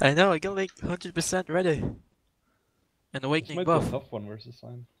 wait. I know, I got like 100% ready. And This awakening might be a buff. tough one versus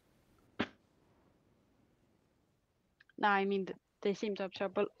Xion. No, I mean they seem to have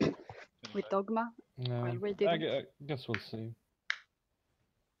trouble with Dogma. Yeah, Well, we I didn't. guess we'll see.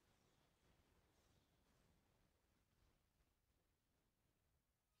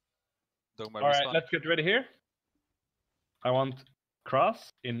 Dogma All right, respond. let's get ready here. I want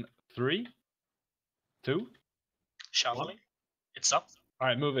cross in 3, 2. Shanley, it's up. All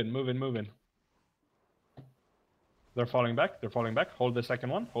right, move in, move in, move in. They're falling back. They're falling back. Hold the second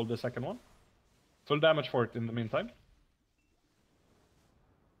one. Hold the second one. Full damage for it in the meantime.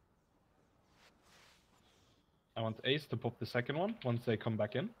 I want Ace to pop the second one once they come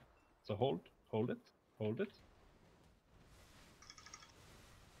back in. So hold it, hold it,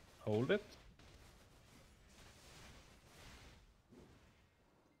 hold it.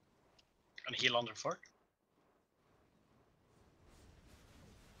 And heal under fort.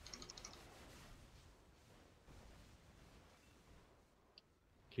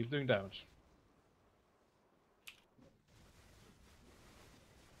 Keep doing damage.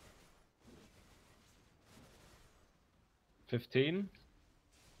 $15.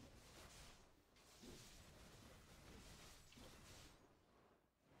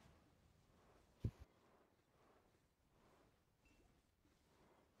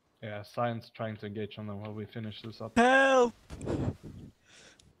 Yeah, Science trying to engage on them while we finish this up. Help!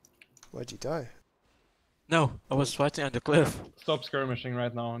 Where'd you die? No, I was fighting on the cliff. Stop skirmishing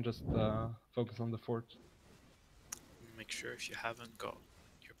right now and just focus on the fort. Make sure if you haven't got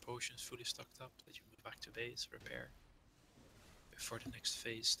your potions fully stocked up that you move back to base, repair before the next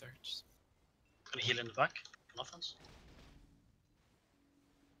phase starts. And heal in the back. Nothing.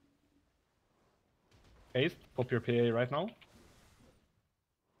 Ace, pop your PA right now.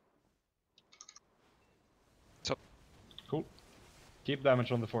 Top. Cool. Keep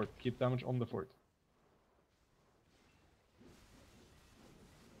damage on the fort. Keep damage on the fort.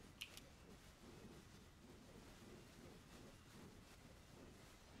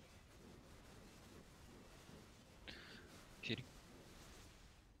 Kidding.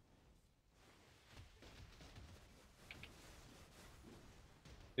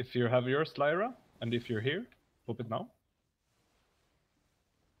 If you have yours, Lyra, and if you're here, pop it now.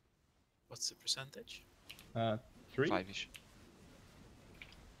 What's the percentage? 3. 5-ish.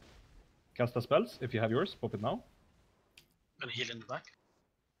 Cast the spells. If you have yours, pop it now. And heal in the back.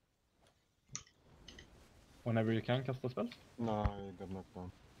 Whenever you can, cast the spells. No, I got knocked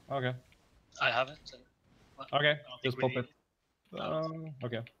down. Okay. I have it. Okay, I don't just think pop it.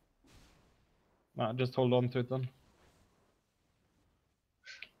 Okay. Nah, just hold on to it then.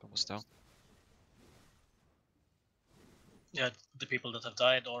 Almost down. Yeah, the people that have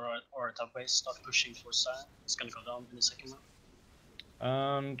died or at top base start pushing for Scion. It's gonna go down in a second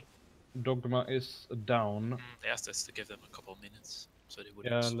now. And Dogma is down. They asked us to give them a couple minutes, so they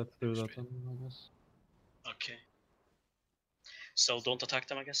wouldn't. Yeah, let's do that then, I guess. Okay. So don't attack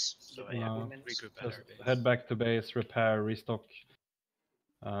them, I guess. So Yeah, No, regroup at just our base. head back to base, repair, restock.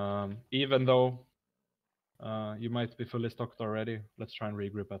 Even though you might be fully stocked already, let's try and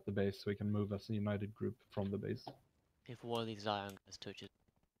regroup at the base so we can move as a united group from the base. If one of these Xion guys touches.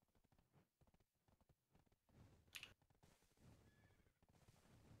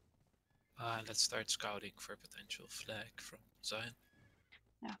 Let's start scouting for potential flag from Xion.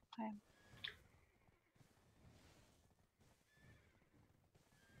 Yeah, I am.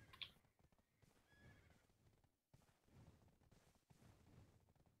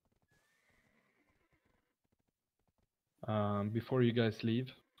 Before you guys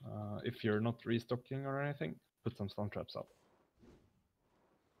leave, if you're not restocking or anything, put some stun traps up.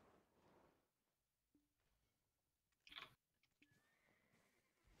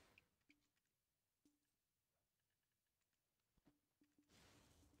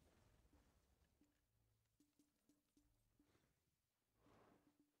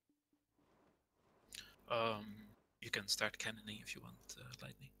 You can start cannoning if you want,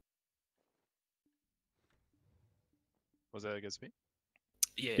 lightning. Was that against me?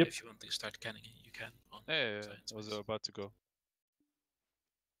 Yeah, Yep. if you want to start cannoning, you can. On Yeah, Zion's I was base. about to go.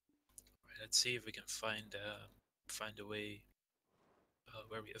 Right, let's see if we can find a way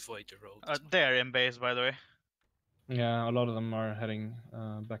where we avoid the road. They're in base, by the way. Yeah, a lot of them are heading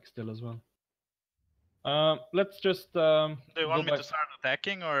back still as well. Let's just Do you go want me to back- start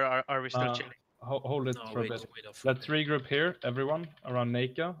attacking, or are we still chilling? Hold it No, for wait, a bit. wait off for a Let's regroup here, everyone, around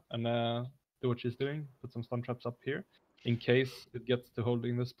Naka, and do what she's doing. Put some stun traps up here, in case it gets to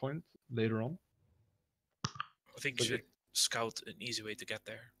holding this point later on. I think So you should scout an easy way to get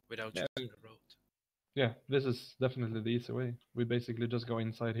there without Yeah. using the road. Yeah, this is definitely the easy way. We basically just go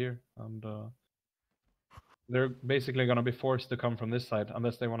inside here, and they're basically gonna be forced to come from this side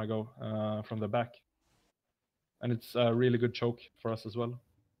unless they want to go from the back. And it's a really good choke for us as well.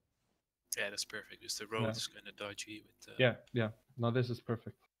 Yeah, that's perfect, because the road Yeah. is kind of dodgy with Yeah. No, this is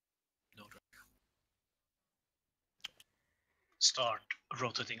perfect. no drag. start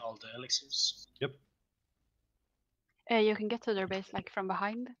rotating all the elixirs. Yep. You can get to their base like from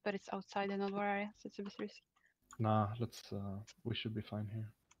behind, but it's outside the node war area, so it's a bit risky. Nah, let's. We should be fine here.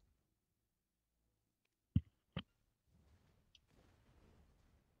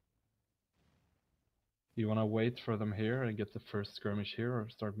 You wanna wait for them here and get the first skirmish here, or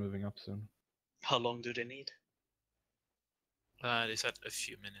start moving up soon? How long do they need? They said a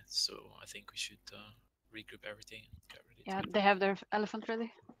few minutes, so I think we should regroup everything and get ready. Yeah, they have their elephant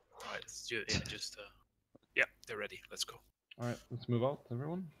ready. Alright, let's do it. Yeah, they're ready. Let's go. Alright, let's move out,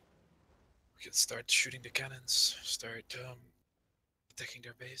 everyone. We can start shooting the cannons. Start attacking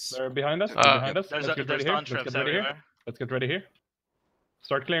their base. They're behind us. They're behind us. There's Let's get ready here. stun Let's traps get ready here. everywhere. Let's get ready here.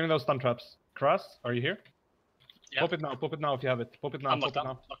 Start clearing those stun traps. Cross, are you here? Yeah. Pop it now. Pop it now if you have it. Pop it now. I'm Pop locked it down.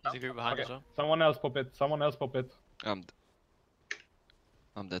 now. Locked There's down. a group behind Okay. as well. Someone else pop it. Someone else pop it.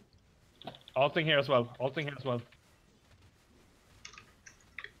 I'm dead. Alting here as well. Alting here as well.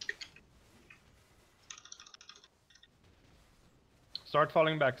 Start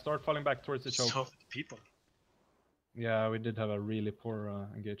falling back. Start falling back towards the choke. So many people. Yeah, we did have a really poor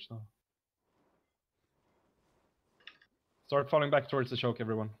engage though. Start falling back towards the choke,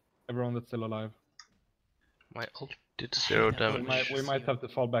 everyone. Everyone that's still alive. My ult did 0 We damage. might have to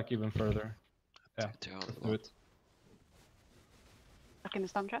fall back even further. Yeah, They're all let's do low. it. Back in the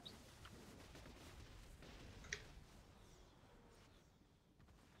stun traps.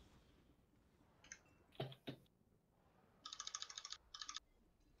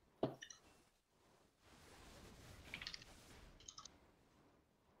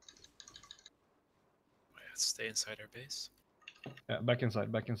 Let's stay inside our base. Yeah, back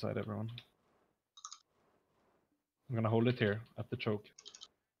inside, everyone. I'm gonna hold it here at the choke.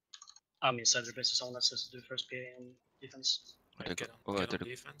 I'm inside the base, so someone else has to do first PA and defense. They Get go- on, oh, get they're on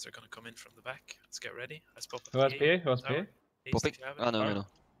defense. They're gonna come in from the back. Let's get ready. Let's pop a Who has PA? Who has PA? tower. Haste Popping. if you have it. Oh, no, no, Alright. no.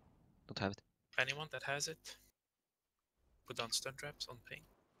 Don't have it. Anyone that has it, put down stun traps on ping.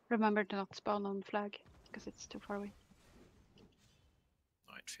 Remember to not spawn on flag, because it's too far away.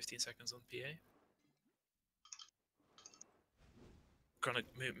 Alright, 15 seconds on PA. Gonna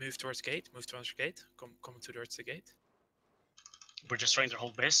move towards gate. Move towards gate. Come towards the gate. We're destroying their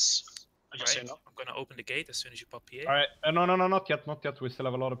whole base. I just say Right. no. I'm gonna open the gate as soon as you pop PA. Alright, no, not yet, not yet. We still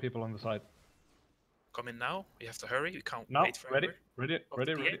have a lot of people on the side. Come in now. We have to hurry. We can't Now, wait forever. ready, Pop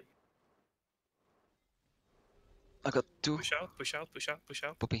the PA. I got 2. Push out, push out, push out, push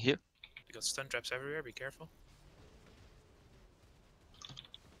out. Popping here. We got stun traps everywhere. Be careful.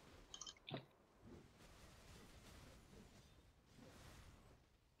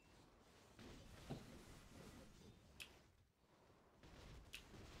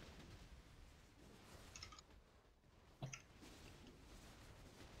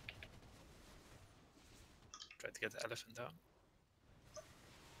 Try to get the elephant down.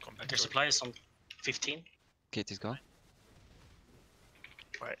 Come back. Their towards- supply is on 15. Kate is gone.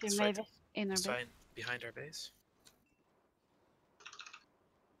 Right, They let's made fight, it in our let's base. find behind our base.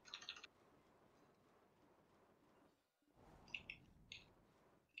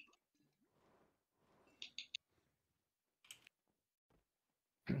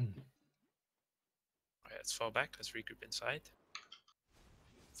 Alright, let's fall back. Let's regroup inside.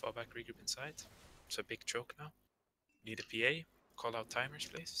 Fall back, regroup inside. It's a big choke now. Need a PA. Call out timers,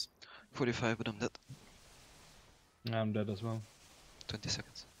 please. 45, but I'm dead. I'm dead as well. 20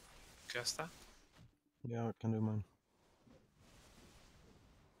 seconds. Kasta. Yeah, I can do mine.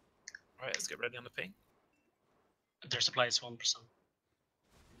 Alright, let's get ready on the ping. Their supply is 1%.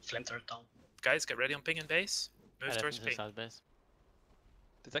 Flame turret down. Guys, get ready on ping and base. Move towards Elephants ping. inside base.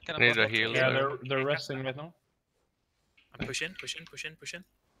 Did that kind Need a of heal Yeah, there. they're resting right now. And push in, push in, push in, push in.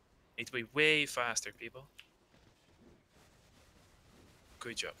 Need to be way faster, people.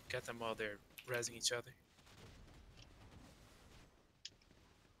 Good job. Get them while they're rezzing each other.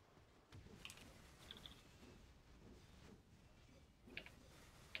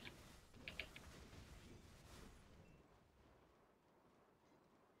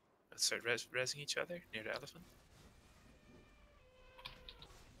 Let's start rezzing each other near the elephant.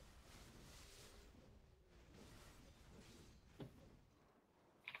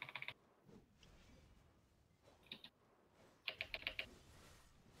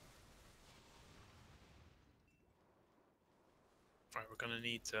 Alright, we're gonna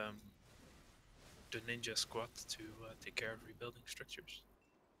need the ninja squad to take care of rebuilding structures.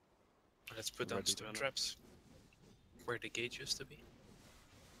 And let's put down Ready to stone enter. traps where the gate used to be.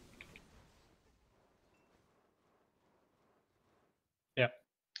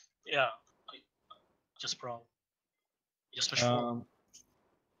 Yeah, just brawl. Just push forward.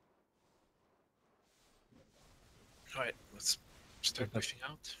 Alright, let's Start pushing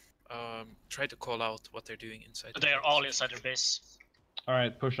out. Try to call out what they're doing inside. They are all inside their base.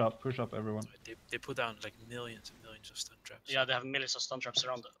 Alright, push up everyone. They put down like millions and millions of stun traps. Yeah, they have millions of stun traps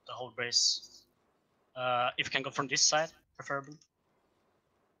around the whole base. If you can go from this side, preferably.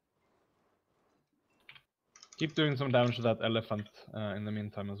 Keep doing some damage to that elephant in the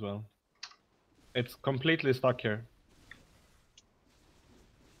meantime as well. It's completely stuck here.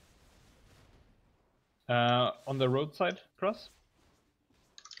 On the roadside, Cross?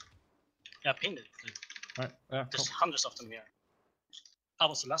 Yeah, pinged it. Alright, yeah. There's hundreds of them here. I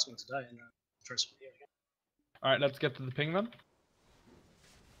was the last one to die in the first one here again. Alright, let's get to the ping then.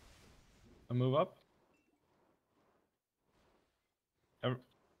 And move up. I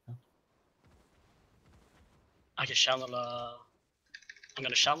can channel. I'm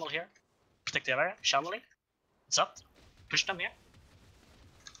gonna channel here. Protect the area. Channeling. It's up. Push them here.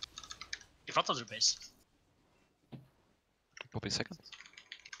 In front of their base. Copy second.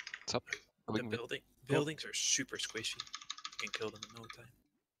 It's up. The buildings are super squishy. You can kill them in no time.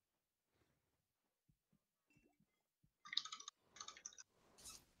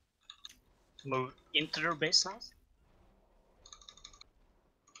 Move into their base now.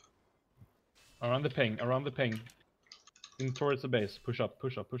 Around the ping. In towards the base. Push up.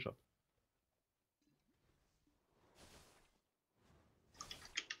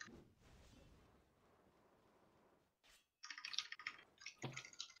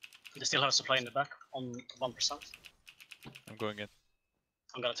 They still have a supply in the back on 1%. I'm going in.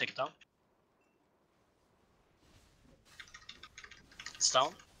 I'm gonna take it down. It's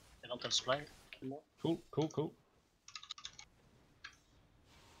down. They don't have supply anymore. Cool.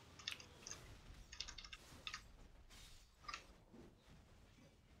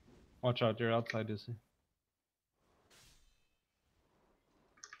 Watch out, you're outside, you see.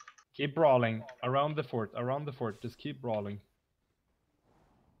 Keep brawling. Around the fort. Just keep brawling.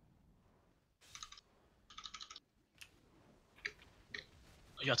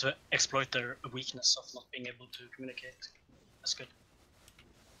 You have to exploit their weakness of not being able to communicate. That's good.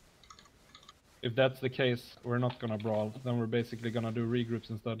 If that's the case, we're not gonna brawl. Then we're basically gonna do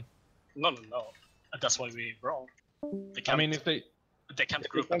regroups instead. No. That's why we brawl. I mean, if they can't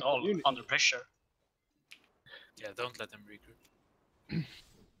group at all under pressure. Yeah, don't let them regroup.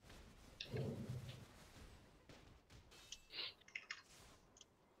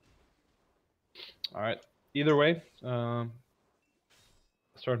 Alright. Either way,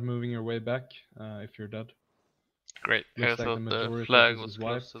 start moving your way back if you're dead. Great. I Looks like thought the the majority flag of this was is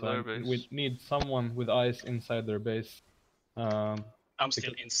close wiped, to so their base. we need someone with eyes inside their base. I'm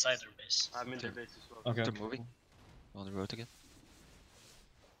still inside their base. I'm in their base as well. Okay. They're moving on the road again.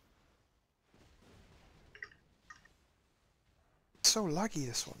 So laggy,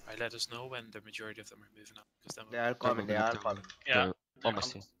 this one. Right, let us know when the majority of them are moving up. Then They are coming. Yeah.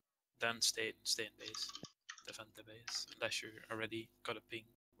 Almost here. Then stay in base. Defend the base. Unless you already got a ping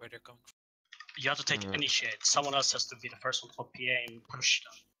where they're coming from. You have to take initiate. Someone else has to be the first one to pop PA and push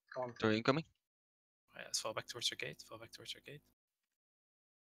them. Come on. They're incoming. Right, let's fall back towards our gate.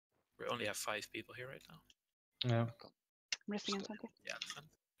 We only have 5 people here right now. Yeah. I'm resting on something. Yeah, defend.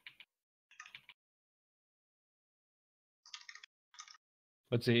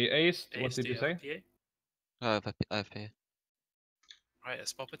 Let's see, Ace, what Ace, did do you say? have PA? I have PA. Right,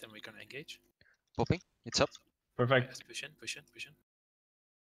 let's pop it and we're gonna engage. Popping. It's up. Right, Perfect. let's push in.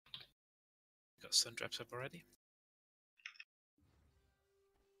 Got stun traps up already.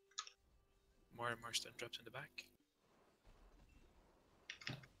 More and more stun traps in the back.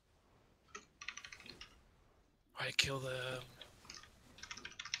 Alright, kill the...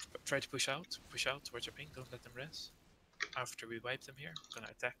 Try to push out towards your ping, don't let them rest. After we wipe them here, we're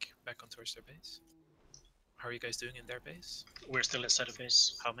gonna attack back on towards their base. How are you guys doing in their base? We're still inside the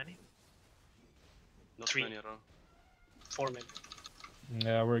base. How many? Not 3. many around. 4 maybe.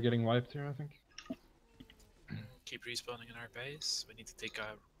 Yeah, we're getting wiped here, I think. Keep respawning in our base. We need to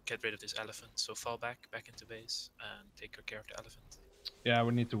get rid of this elephant, so fall back into base and take care of the elephant. Yeah,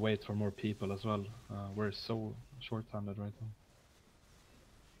 we need to wait for more people as well. We're so short-handed right now.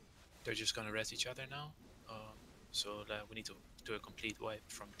 They're just gonna res each other now. So we need to do a complete wipe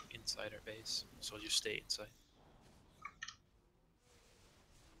from inside our base. So just stay inside.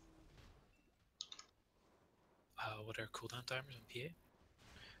 What are cooldown timers on PA?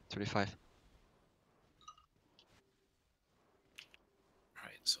 35.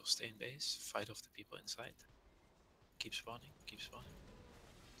 Alright, so stay in base, fight off the people inside. Keep spawning.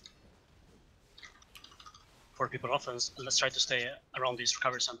 4 people off, and let's try to stay around these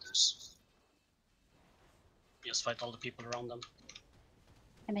recovery centers. Just fight all the people around them.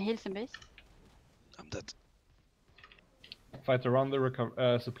 Any heals in base? I'm dead. Fight around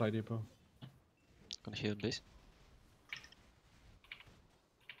the supply depot. Gonna heal base.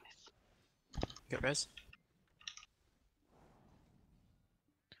 Get res.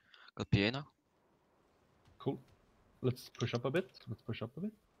 Got PA now. Cool. Let's push up a bit.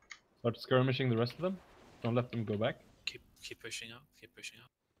 Start skirmishing the rest of them. Don't let them go back. Keep pushing up. Keep pushing up.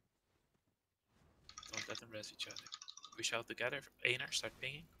 Don't let them res each other. Push out together. Einer, start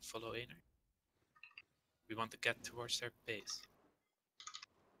pinging. Follow Einer. We want to get towards their base.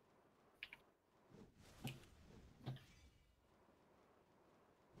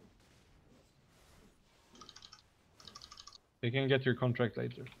 You can get your contract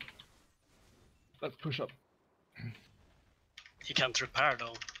later. Let's push up. He can't repair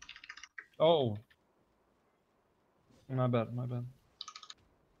though. Oh. My bad.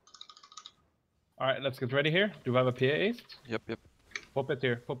 Alright, let's get ready here. Do we have a PA aced? Yep. Pop it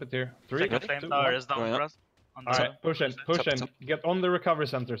here. 3, Second 2, flame 1. tower is down Going for up. us. On the Alright, push in. Top. Get on the recovery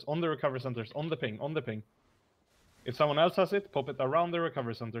centers. On the ping. If someone else has it, pop it around the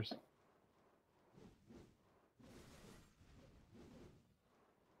recovery centers.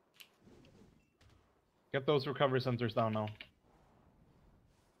 Get those recovery centers down now.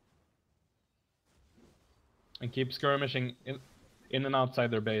 And keep skirmishing in and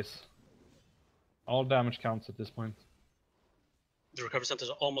outside their base. All damage counts at this point. The recovery centers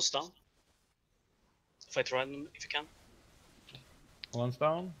are almost down. Fight around them if you can. One's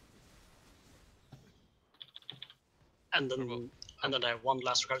down. And then I have one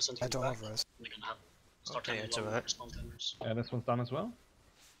last recovery center. I don't have res. They're gonna have start Okay, having it's long alright. response timers. Yeah, this one's done as well.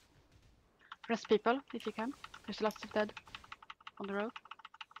 Rest people if you can. There's lots of dead on the road.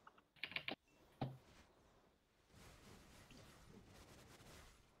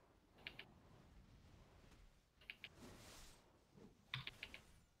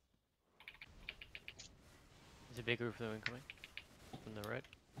 There's a big group of them incoming from the right.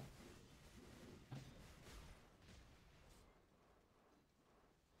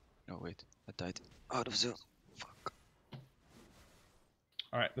 Oh wait, I died. Out of zone. Fuck.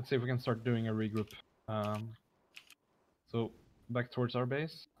 Alright, let's see if we can start doing a regroup. So, back towards our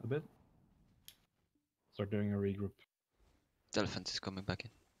base a bit. Start doing a regroup. The elephant is coming back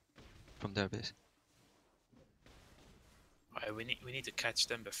in from their base. Alright, we need to catch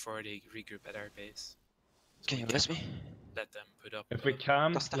them before they regroup at our base. So Can we you rest me? Let them put up. If we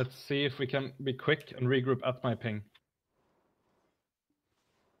can, Costa. let's see if we can be quick and regroup at my ping.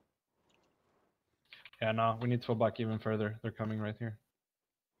 Yeah, no, we need to fall back even further. They're coming right here.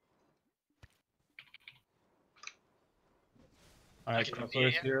 Alright, can do Crosshair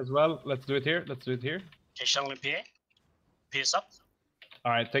is PA here as well. Let's do it here. Okay, channeling PA. PA is up.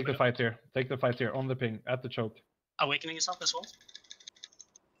 Alright, take the fight here. On the ping, at the choke. Awakening is up as well.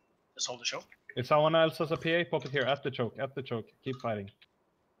 Let's hold the show. If someone else has a PA, pop it here, at the choke. Keep fighting.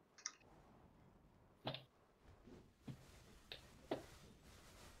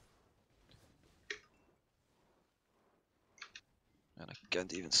 And I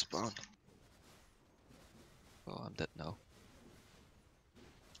can't even spawn. Oh, I'm dead now.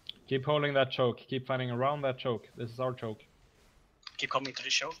 Keep holding that choke. Keep fighting around that choke. This is our choke. Keep coming to the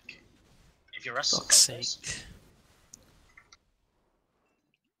show. If you rest, Fuck's guys. sake.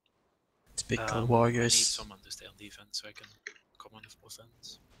 Typical I need warriors. someone to stay on defense so I can come on with both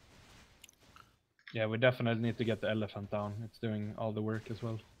ends. Yeah, we definitely need to get the elephant down. It's doing all the work as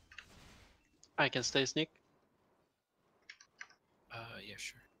well. I can stay sneak. Yeah,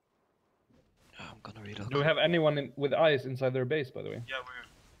 sure. I'm gonna reload. Do we have anyone with eyes inside their base, by the way? Yeah,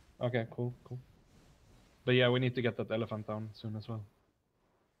 we're. Okay, cool. But yeah, we need to get that elephant down soon as well.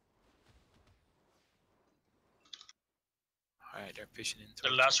 Alright, they're pushing in The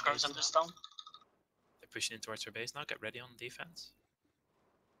towards last our recovery base center is now. down. They're pushing in towards our base now. Get ready on defense.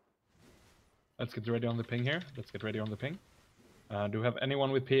 Let's get ready on the ping here. Do we have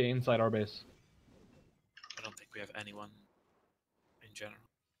anyone with PA inside our base? I don't think we have anyone in general.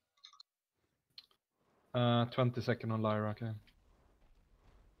 20 second on Lyra, okay.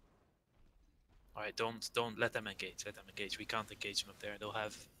 Alright, don't let them engage. We can't engage them up there. They'll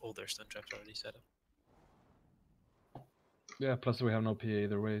have all their stun traps already set up. Yeah, plus we have no PA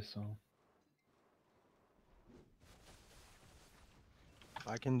either way, so...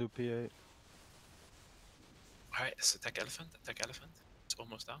 I can do PA. Alright, let's attack elephant. It's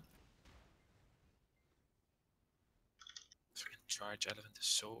almost down. Freaking charge elephant is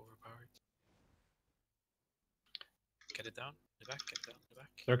so overpowered. Get it down, in the back, get it down, in the back.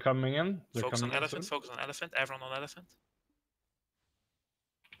 They're coming in. Focus on elephant, everyone on elephant.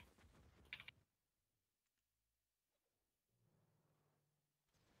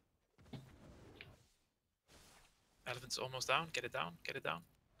 Elephant's almost down. Get it down. Get it down.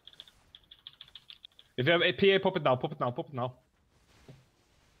 If you have a PA, pop it now. Pop it now. Pop it now.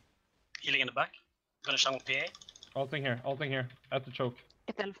 Healing in the back. Gonna channel PA. Alting here. Alting here. At the choke.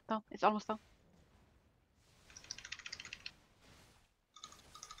 Get the elephant down. It's almost down.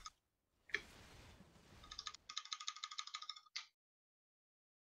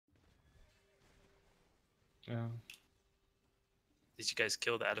 Yeah. Did you guys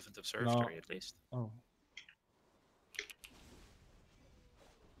kill the elephant observatory at least? Oh.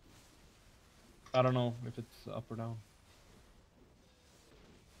 I don't know if it's up or down.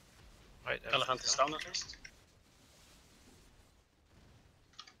 Right, Elephant is down at least.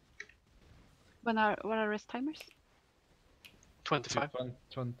 What are rest timers? 25.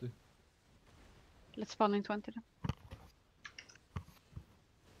 20. Let's spawn in 20 then.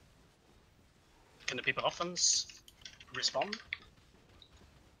 Can the people offense respond?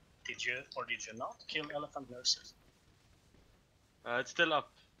 Did you or did you not kill elephant nurses? It's still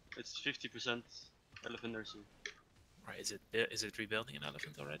up. It's 50% elephant nursing. Right, is it rebuilding an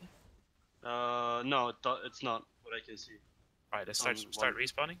elephant already? No, it's not. What I can see. Right, let's start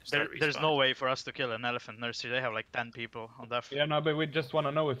respawning. There's no way for us to kill an elephant nursery. They have like 10 people on that. Yeah, no, but we just want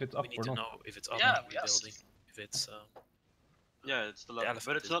to know if it's up We need or to not. know if it's up Yeah, and rebuilding. If it's Yeah, it's still the up. elephant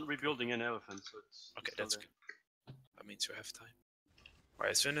But it's is- not rebuilding an elephant, so it's okay. still That's there. good. That means we have time.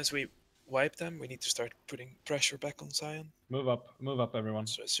 Right, as soon as we wipe them, we need to start putting pressure back on Xion. Move up, everyone.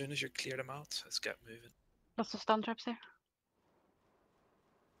 So as soon as you clear them out, let's get moving. Lots of stun traps here.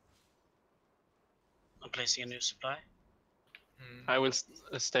 I'm placing a new supply. I will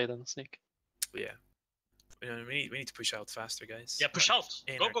stay then, sneak. Yeah. We need to push out faster, guys. Yeah, push out.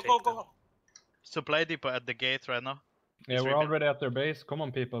 In Go, or go, take go, them. go. Supply depot at the gate right now. Yeah, It's we're rebuilt. already at their base. Come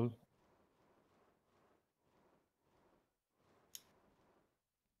on, people.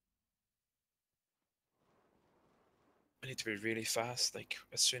 We need to be really fast. Like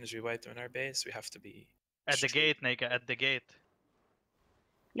as soon as we wipe them in our base, we have to be At the gate, Nika, at the gate.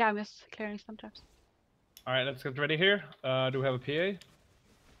 Yeah, I'm just clearing stun traps. Alright, let's get ready here. Do we have a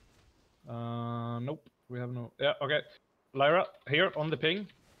PA? Nope. We have no... Yeah, okay. Lyra, here on the ping.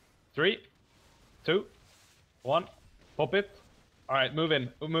 3, 2, 1. Pop it. Alright, move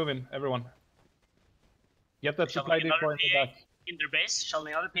in, everyone. Get that supply Shoving depot another in the PA back. in their base.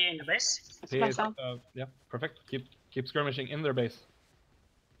 Shoving another PA in the base. PAs, yeah, perfect. Keep skirmishing in their base.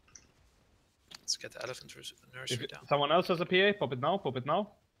 Let's get the elephant nursery down. Someone else has a PA, pop it now, pop it now.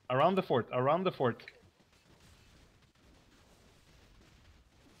 Around the fort, around the fort.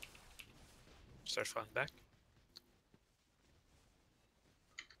 Start falling back.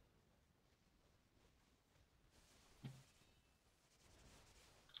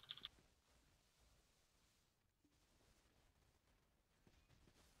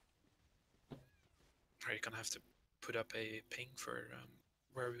 Are you gonna have to put up a ping for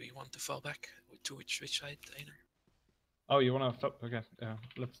where we want to fall back? To which side, Einar? Oh, you wanna... Okay, yeah.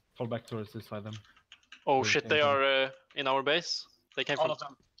 Let's fall back towards this side then. Oh Where shit, came they from. are in our base. They came All from. of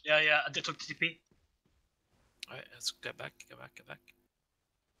them. Yeah, they took TP. Alright, let's get back.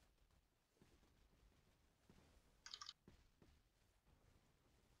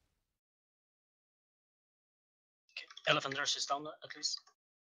 Elephant nurse is down at least.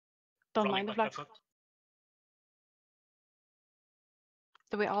 Don't Running mind the back flag. by foot.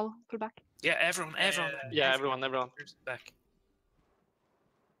 Do we all pull back? Yeah, everyone. Yeah, everyone. Back.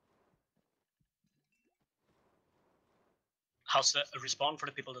 How's the respawn for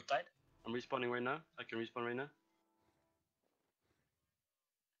the people that died? I'm respawning right now. I can respawn right now.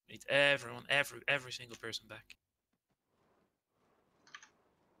 Need everyone, every single person back.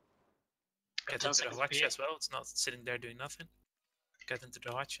 Get into the 10 seconds Hawacha PA. as well. It's not sitting there doing nothing. Get into the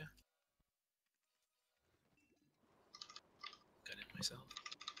Hawacha. Got it myself.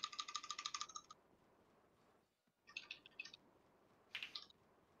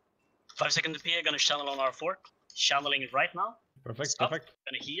 Five second PA gonna channel on our fort. Channeling it right now. Perfect, Stop. perfect.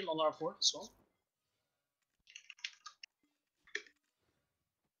 Gonna heal on our fort as well.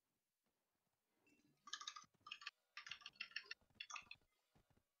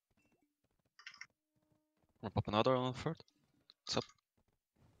 Wanna pop another on the fort? What's up?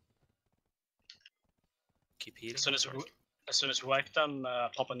 Keep healing. As soon as we wipe them,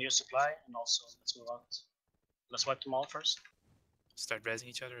 pop a new supply, and also let's move out. Let's wipe them all first. Start rezzing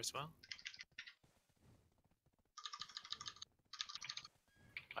each other as well.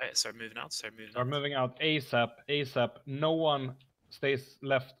 Alright, start moving out. Are moving out ASAP, ASAP. No one stays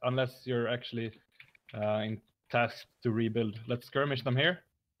left unless you're actually in task to rebuild. Let's skirmish them here.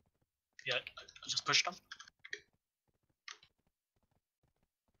 Yeah, just push them.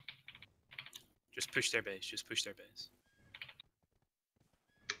 Just push their base. Just push their base.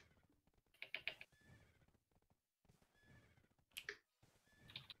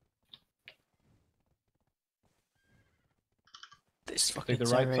 This Take fucking the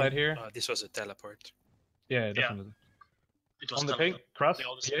right terrain. side here. This was a teleport. Yeah, definitely. It was On the tele- ping, Cross, they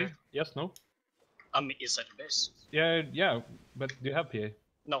all PA? disappeared. Yes, no? I'm inside the base. Yeah, but do you have PA?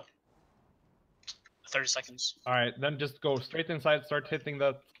 No. 30 seconds. Alright, then just go straight inside, start hitting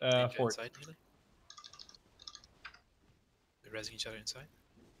that fort. Inside, nearly. They're resing each other inside.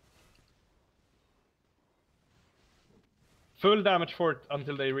 Full damage fort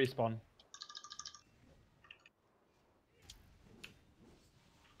until they respawn.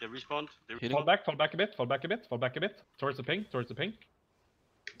 They respawned. Fall back a bit, fall back a bit, fall back a bit. Towards the ping, towards the ping.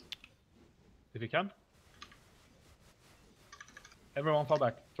 If you can. Everyone fall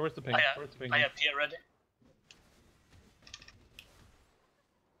back, towards the ping, towards the ping. I have Pierre ready.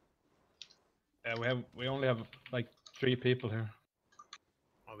 Yeah, we only have like 3 people here.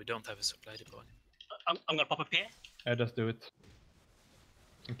 Oh, we don't have a supply depot. I'm gonna pop a Pierre. Yeah, just do it.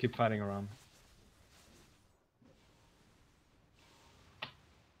 And keep fighting around.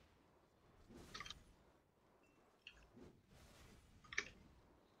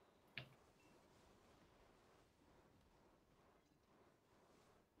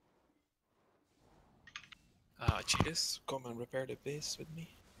 Cheetahs, come and repair the base with me.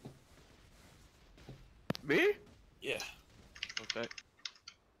 Me? Yeah. Okay.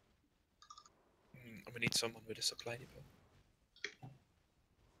 I'm gonna need someone with a supply depot.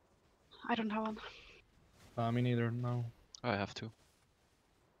 I don't have one. Me neither, no. I have to.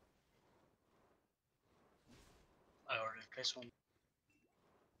 I already placed one.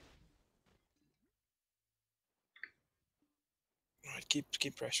 Alright,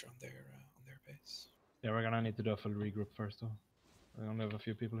 keep pressure on their base. Yeah, we're gonna need to do a full regroup first though. We only have a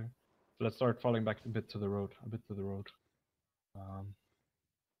few people here. So let's start falling back a bit to the road.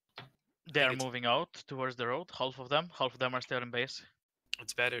 They're moving out towards the road. Half of them are still in base.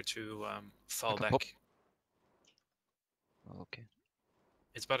 It's better to fall can back. pop. Okay.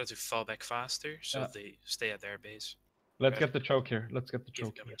 It's better to fall back faster so Yeah. they stay at their base. Let's get the choke here. Let's get the Give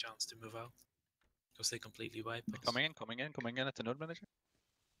choke them here. a chance to move out. Because they completely wipe us. Coming in at the node manager.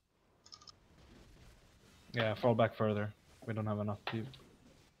 Yeah, fall back further. We don't have enough people.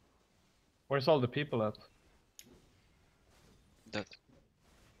 Where's all the people at? That.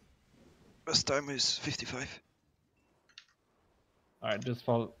 Best time is 55. Alright, just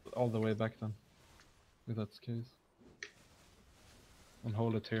fall all the way back then. If that's the case. And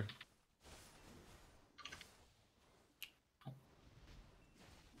hold it here.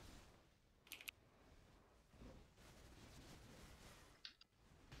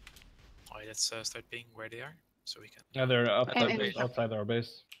 Alright, let's start being where they are, so we can. Yeah, they're outside, And- outside our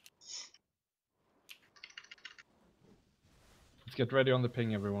base. Let's get ready on the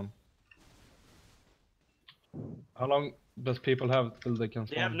ping, everyone. How long does people have till they can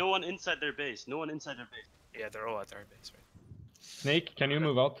spawn? They have no one inside their base. Yeah, they're all at our base, right? Snake, can you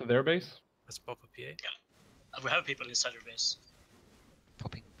move out to their base? Let's pop a PA. We have people inside their base.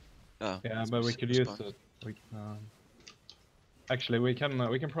 Popping. Oh, Yeah, it's but we res- could respawn. use it. Actually, we can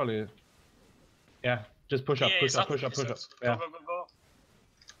probably. Yeah, just push up, PA push is up, push up, push up. Go, Yeah. go.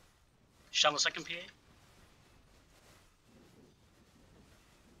 Shovel second PA.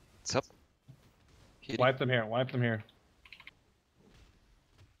 What's up? Healing. Wipe them here, wipe them here.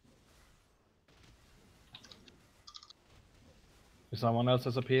 If someone else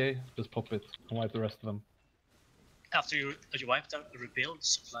has a PA, just pop it and wipe the rest of them. After you wipe them, rebuild,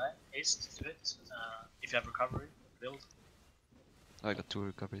 supply, haste, do it. If you have recovery, build. I got 2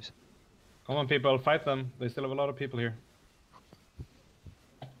 recoveries. Come on, people, fight them. They still have a lot of people here.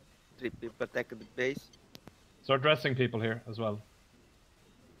 3 people attacking the base. Start dressing people here as well.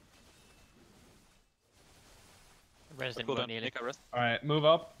 Resident Cool one down. nearly. Make a rest. Alright, move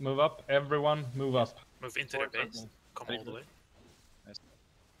up, everyone, move up. Move into their base. Come all the way.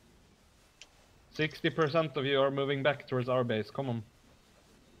 60% of you are moving back towards our base, come on.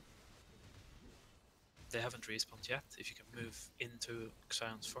 They haven't respawned yet. If you can move into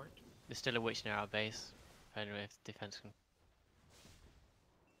Xion's fort. There's still a witch near our base. Anyway, if defense can.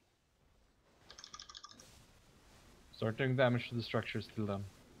 Start doing damage to the structures till then.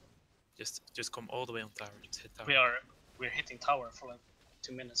 Just come all the way on tower. Just hit tower. We're hitting tower for like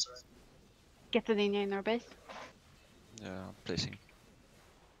 2 minutes already. Get the ninja in our base. Yeah, placing.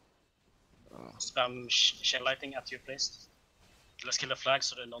 Spam shell lighting after you placed. Let's kill the flag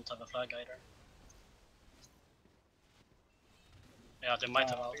so they don't have a flag either. Yeah, they might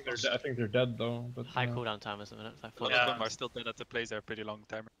have I think they're dead though. But High cooldown time at the minute. Like A lot of them are still dead at the place. They're a pretty long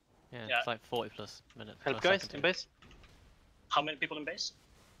timer. Yeah, Yeah. it's like 40 plus minutes. Help per guys second. in base. How many people in base?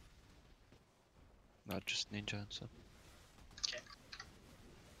 Not just ninja and stuff. Okay.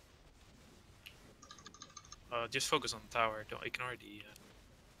 Just focus on the tower. Don't ignore the.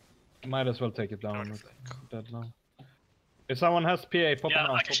 Might as well take it down. Ignore It's the flag. dead now. If someone has PA, pop Yeah, it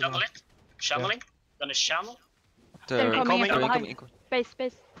now. I can channel it. Channeling. Gonna channel. They're coming in from behind. incoming.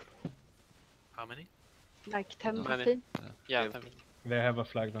 Base. How many? Like 10, Many. 15. Yeah. They have a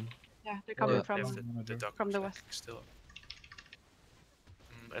flag then. Yeah, they're coming Yeah. from There's the Dogma from the flag west. still up.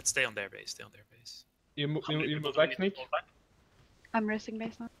 Let's stay on their base. Stay on their base. You How many move people do we back, need to Sneak? pull back? I'm racing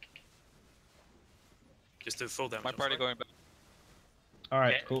base now. Just do full damage. My on party fort. going back.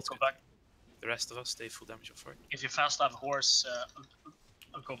 Alright, Okay, cool. let's go back. The rest of us stay full damage on fort. If you fast have horse,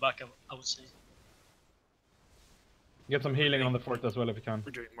 I'll go back. I would say. Get some healing on the fort as well if you can.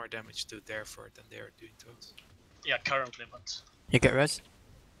 We're doing more damage to their fort than they are doing to us. Yeah, currently, but You get res?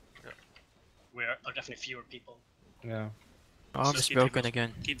 we are definitely fewer people. Yeah. Arm So is keep broken damage-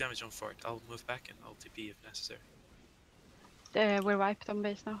 again. Keep damage on fort. I'll move back and I'll TP if necessary. We're wiped on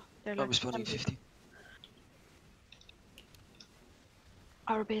base now. They're I'm like responding 10 people. 50.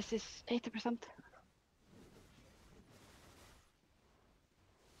 Our base is 80%.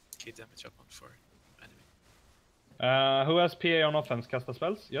 Keep damage up on fort. Anyway. Who has PA on offense? Cast the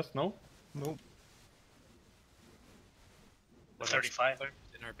spells? Yes, no? No. What 35.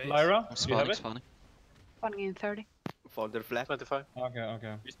 in our base? Lyra, I'm do you have spawning, it? spawning. Spawning in 30. Folder flag. 25.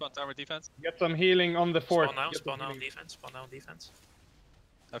 Okay. Respawn tower defense. Get some healing on the fort. Spawn now. Get some Spawn now on healing. defense. Spawn now on defense.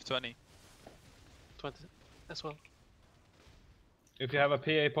 I have 20. 20 as well. If you have a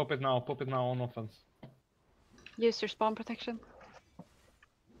PA, pop it now. Pop it now on offense. Use your spawn protection.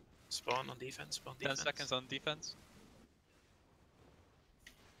 Spawn on defense. Spawn 10 defense. seconds on defense.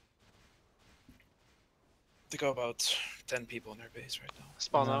 They got about 10 people in their base right now.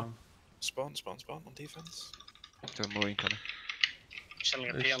 Spawn now. Spawn on defense. They're more incoming. Sending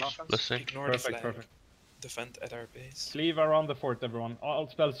a P on offense. Blessing. Ignore Perfect, the flag. perfect. Defend at our base. Cleave around the fort, everyone. All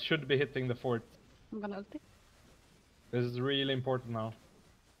spells should be hitting the fort. I'm gonna ulti. This is really important now.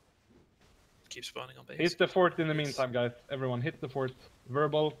 Keep spawning on base. Hit the fort in the Yes. meantime, guys. Everyone, hit the fort.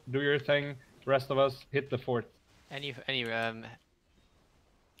 Verbal, do your thing. Rest of us, hit the fort. Any No,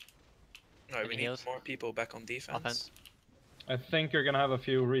 we Any need heals? more people back on defense. offense? I think you're gonna have a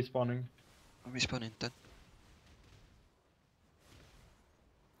few respawning. I'm respawning 10.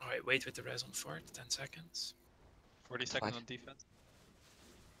 Alright, wait with the res on fort. 10 seconds. 40 seconds 5. on defense.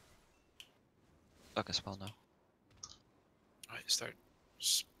 I can spawn now. Alright, start.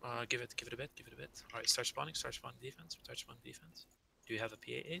 Give it a bit. Alright, start spawning defense. Do you have a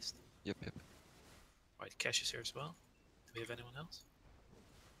PA aced? Yep. Alright, Cash is here as well. Do we have anyone else?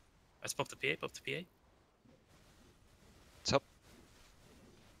 Let's pop the PA. It's up.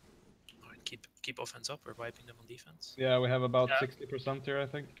 Alright, keep offense up. We're wiping them on defense. Yeah, we have about Yeah. 60% here, I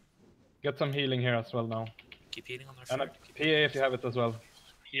think. Get some healing here as well now. Keep healing on our And a fort. PA if you have it as well.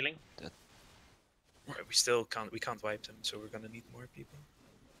 Healing. Alright, we still can't wipe them, so we're gonna need more people.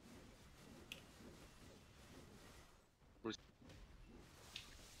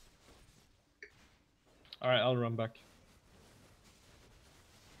 Alright, I'll run back.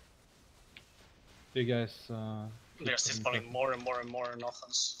 You guys, They're still spawning more and more on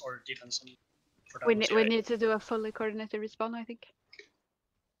offense or defense. For We damage. need to do a fully coordinated respawn, I think.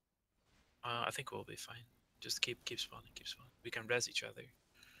 I think we'll be fine. Just keep spawning. We can res each other.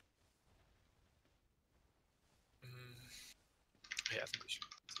 Yeah, I think we should.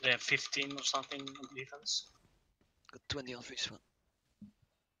 They have 15 or something on defense. Got 20 on respawn.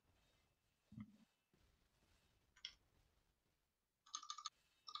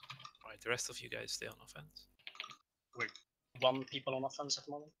 Alright, the rest of you guys stay on offense. We're 1 people on offense at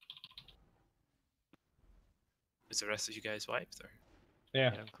the moment. Is the rest of you guys wiped or?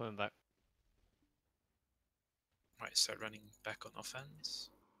 Yeah. I'm coming back. Alright, start running back on offense.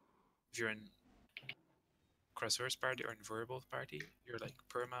 If you're in Crosshairs party or in Verbal party, you're like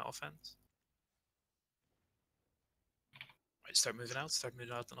perma offense. Alright, start moving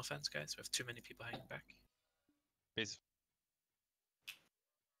out on offense, guys. We have too many people hanging back. Base.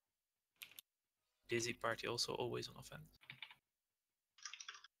 Daisy party also always on offense.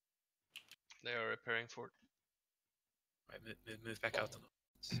 They are repairing fort. Alright, move back out on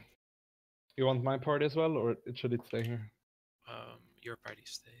offense. You want my party as well, or should it stay here? Your party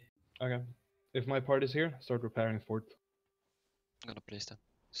stay. Okay. If my party's here, start repairing fort. I'm gonna place them.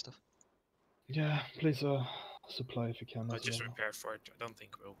 Stuff. Yeah, please supply if you can as Just well. repair fort. I don't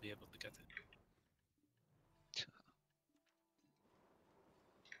think we'll be able to get it.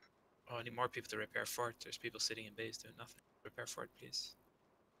 Oh, I need more people to repair fort. There's people sitting in base doing nothing. Repair fort, please.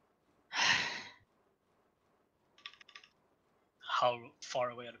 How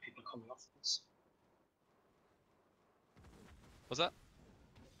far away are the people coming off this? What's that?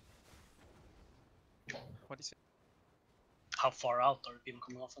 What do you say? How far out are the people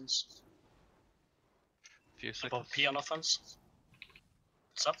coming offense? Few Above seconds. P on offense?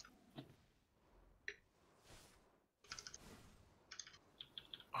 What's up?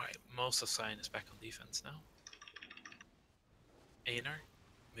 Alright, most of Xion is back on defense now. Einar,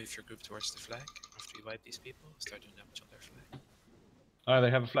 move your group towards the flag. After you wipe these people, start doing damage on their flag. Oh,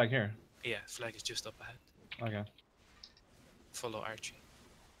 they have a flag here. Yeah, flag is just up ahead. Okay. Follow Archie.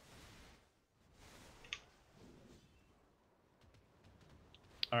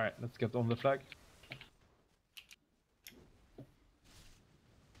 Alright, let's get on the flag.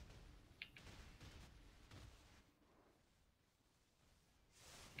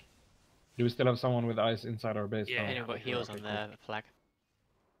 Do we still have someone with eyes inside our base? Yeah, now? Anyone got heals on Okay, the flag?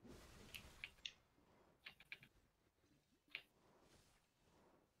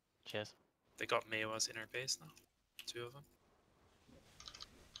 Cheers. They got Maewas in our base now. 2 of them.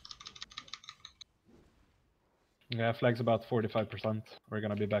 Yeah, flag's about 45%. We're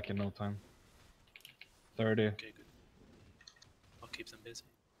gonna be back in no time. 30. Okay, good. I'll keep them busy.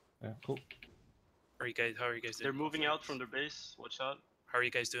 Yeah, cool. How are you guys doing? They're on moving out offense? from their base. Watch out. How are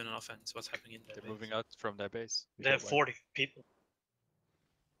you guys doing on offense? What's happening in their They're base? moving out from their base. We They have got 40 people.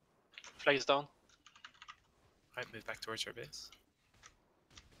 Flag is down. Alright, move back towards our base.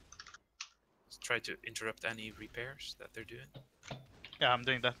 Let's try to interrupt any repairs that they're doing. Yeah, I'm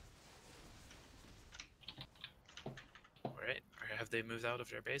doing that. Alright, have they moved out of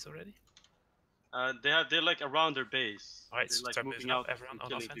their base already? They're like around their base. Alright, They're so like start moving moving up. out Everyone and on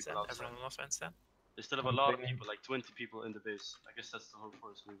killing offense then? people outside. Everyone on offense then? They still have a lot of people, like 20 people in the base. I guess that's the whole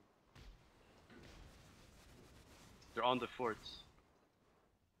force move. They're on the forts.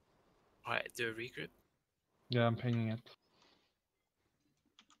 Alright, do a regroup. Yeah, I'm pinging it.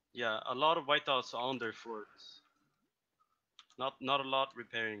 Yeah, a lot of whiteouts are on their forts. Not a lot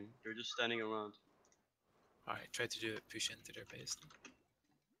repairing. They're just standing around. Alright, try to do a push into their base then.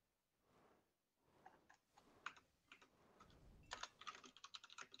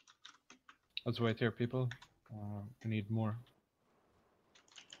 Let's wait here, people. We need more.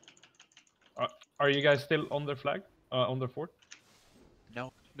 Are you guys still on their flag? On their fort?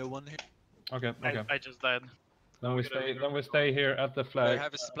 No, no one here. Okay, okay. I just died. Then we stay. Then we stay here at the I flag.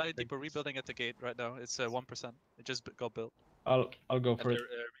 have a supply depot rebuilding at the gate right now. It's 1%. It just got built. I'll go And for it.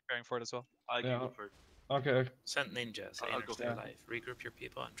 they're repairing for it as well. I Yeah. can go for it. Okay. Send ninjas, I'll Einar, go stay for it. alive. Regroup your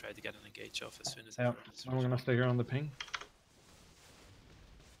people and try to get an engage off as soon as Yeah. everyone is I'm gonna stay here on the ping.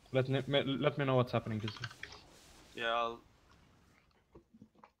 Let me know what's happening, please. Yeah,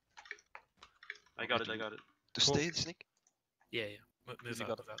 I got it. To stay, Sneak? Yeah, yeah. Move You out,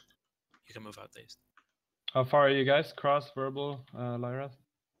 got move out. You can move out, Dazed. How far are you guys? Cross, verbal, Lyra?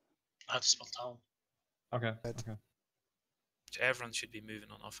 I have to spell town. Okay. Okay. Everyone should be moving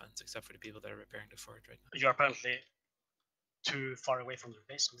on offense except for the people that are repairing the fort right now. You're apparently too far away from their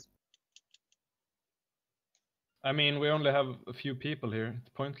base. I mean, we only have a few people here. It's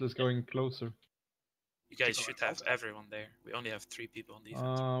pointless going closer. You guys People should are have everyone there. We only have 3 people on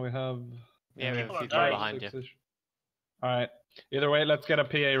defense. We have. Yeah, we have a few people people behind you. six-ish. All right. Either way, let's get a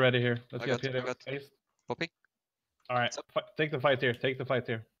PA ready here. Let's I get got- PA I got- placed. Popping? All right. Take the fight here. Take the fight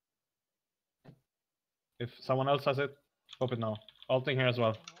here. If someone else has it, pop it now. Alting here as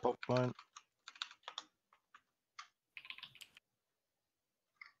well. Pop mine.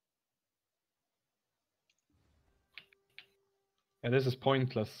 Yeah, this is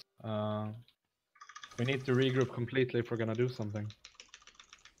pointless. We need to regroup completely if we're gonna do something.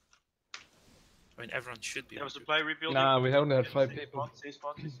 I mean, everyone should be. You have a regrouped. supply rebuilding. Nah, we only had 5 Same people. spot, same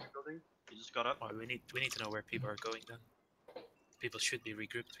spot. He's rebuilding. He just got up. Oh, we need to know where people are going then. People should be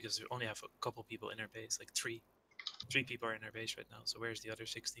regrouped because we only have a couple people in our base, like 3 people are in our base right now. So where's the other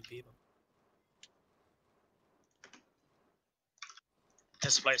 16 people?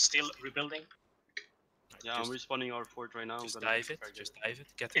 This supply is still rebuilding. Right, Yeah, I'm respawning our fort right now. I'm just gonna dive it. target Just dive it.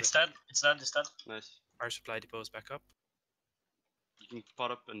 Get It's the dead. It's dead. It's dead. Nice. our supply depots back up. You can pot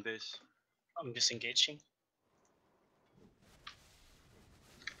up and base. I'm disengaging.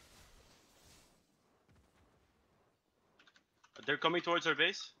 They're coming towards our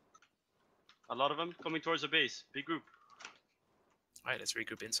base. A lot of them coming towards the base. Big group. Alright, let's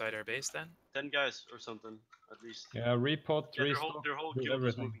regroup inside our base then. 10 guys or something, at least. Yeah, repot, Yeah, restock, their whole do guild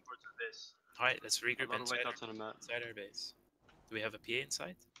is everything. moving towards the base. Alright, let's A regroup lot of inside whiteouts on the map. our base. Do we have a PA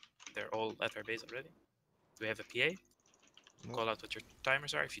inside? They're all at our base already. Do we have a PA? No. Call out what your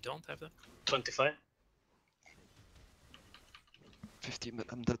timers are if you don't have them. 25. 15, but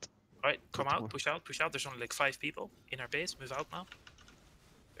I'm dead. Alright, come out, push out, push out. There's only like 5 people in our base. Move out now.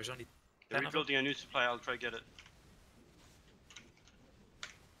 There's only They're 10 of them. rebuilding a new supply. I'll try get it.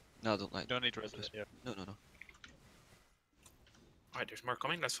 No, don't like. Don't need to resist. Yeah. No. Alright, there's more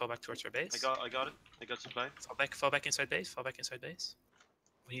coming. Let's fall back towards our base. I got it. I got supply. Fall back inside base. Fall back inside base.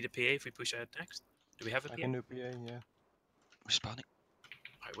 We need a PA if we push ahead next. Do we have a PA? I can do PA, yeah. Responding.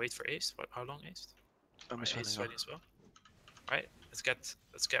 Alright, wait for Ace. How long Ace? I'm Ace responding is now. ready as well. Alright, let's get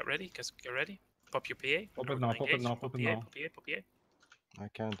ready. Get ready. Pop your PA. Pop it now, pop it now, pop it now. Pop PA. I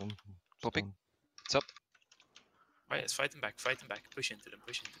can't. I'm Popping. stunned. What's up? Alright, let's fight them back. Push into them.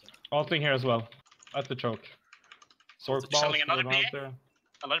 Alting here as well. At the choke. Sword balls Shelling another around PA? there.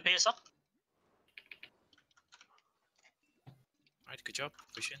 Another PA is up. Alright, good job.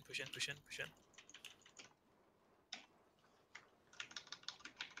 Push in.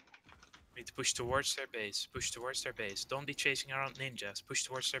 We need to push towards their base. Don't be chasing around ninjas. Push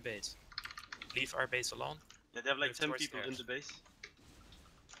towards their base. Leave our base alone. Yeah, they have like Move 10 towards people in the base.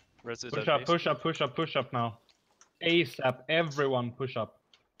 Res is Push at up, base. push up now. ASAP, everyone push up.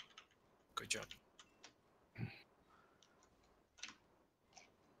 Good job.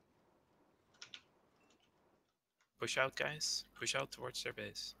 Push out, guys. Push out towards their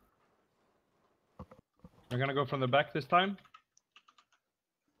base. We're gonna go from the back this time.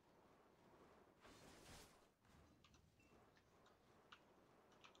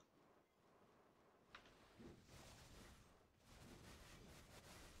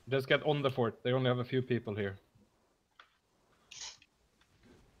 Just get on the fort. They only have a few people here.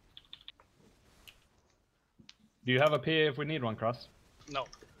 Do you have a PA if we need one, Cross? No,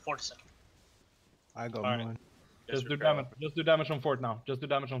 40 seconds. I got Alright. mine. Just do damage. Just do damage on fort now. Just do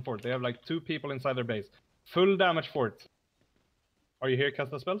damage on fort. They have like 2 people inside their base. Full damage fort. Are you here,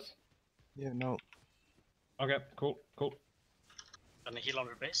 cast the spells? Yeah, no. Okay, cool. Gonna heal on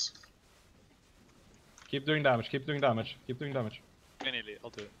your base. Keep doing damage. Manually, I'll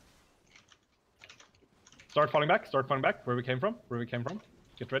do it. Start falling back. Where we came from.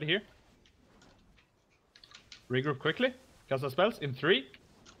 Get ready here. Regroup quickly. Cast the spells in 3,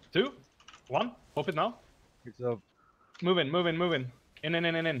 2, 1. Pop it now. It's up. Move in.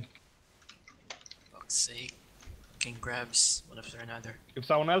 In. Fuck's sake. Fucking grabs one after another. If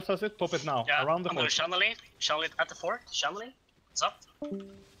someone else has it, pop it now. Yeah, Around the I'm gonna fort. channel it at the fort. Channeling. It's up.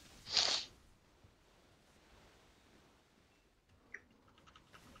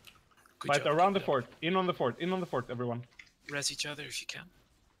 Good Fight job. around the fort. In on the fort, everyone. Res each other if you can.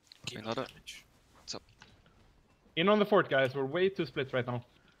 Keep Another. damage. What's up? In on the fort, guys. We're way too split right now.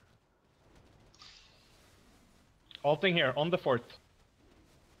 Alting here, on the fort.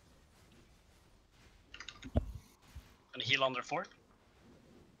 Gonna heal on their fort.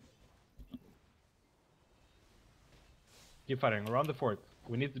 Keep fighting around the fort.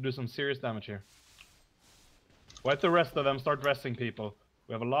 We need to do some serious damage here. Let the rest of them start resting people.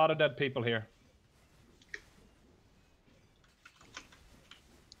 We have a lot of dead people here.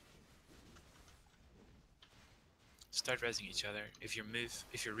 Start resing each other. If you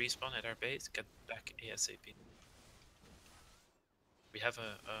respawn at our base, get back ASAP. We have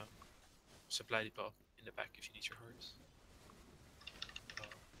a supply depot in the back if you need your horse.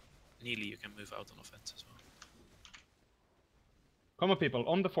 Neely, you can move out on offense as well. Come on, people,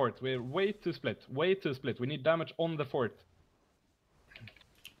 on the fort. We're way too split. We need damage on the fort.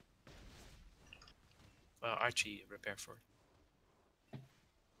 Archie, repair fort.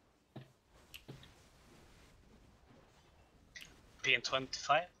 PN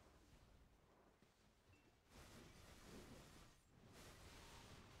 25.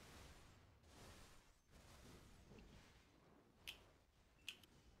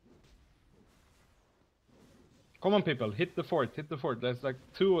 Come on, people, hit the fort. There's like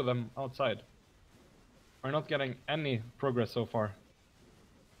 2 of them outside. We're not getting any progress so far.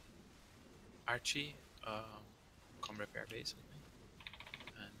 Archie, come repair base with me.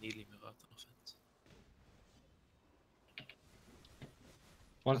 And Neely, move out on offense.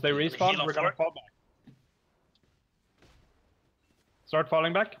 Once they respawn, we're gonna fall back. Start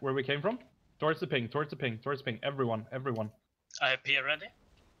falling back where we came from. Towards the ping. Everyone. I have PA ready.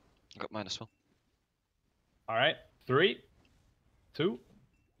 Got mine as well. Alright, 3, 2,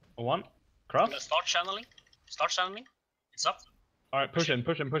 1. Cross. I'm gonna start channeling. It's up. Alright, push in.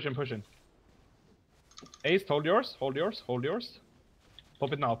 Ace, hold yours.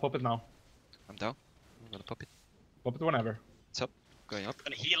 Pop it now. I'm down. I'm gonna pop it. Pop it whenever. It's up. Going up.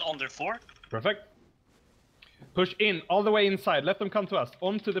 Gonna heal on their fort. Perfect. Push in, all the way inside. Let them come to us.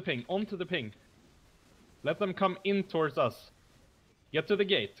 Onto the ping. Let them come in towards us. Get to the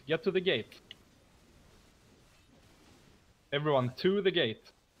gate. Everyone, to the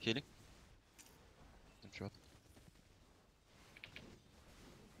gate. Healing.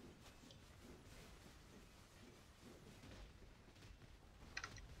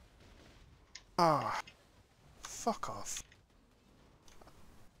 Ah, fuck off.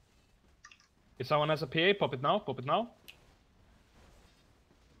 If someone has a PA, pop it now, pop it now.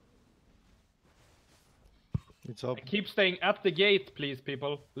 It's up. And keep staying at the gate, please,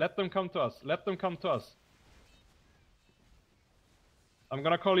 people. Let them come to us. Let them come to us. I'm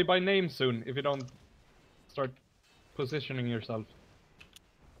gonna call you by name soon if you don't start positioning yourself.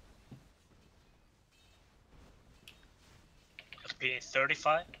 That's PA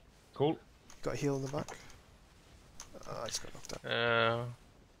 35. Cool. Got a heal in the back. I just got knocked out.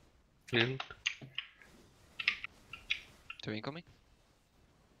 Clean. 2 incoming.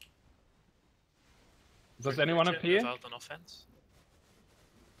 Does anyone have Move PA? out on offense.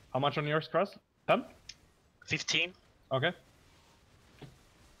 How much on yours, Cross? 10? 15. Okay.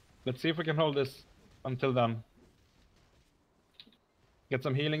 Let's see if we can hold this until then. Get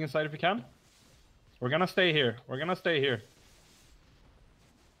some healing inside if we can. We're gonna stay here. We're gonna stay here.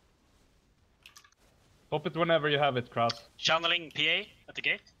 Pop it whenever you have it, Cross. Channeling PA at the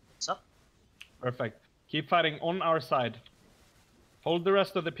gate. What's up? Perfect. Keep fighting on our side. Hold the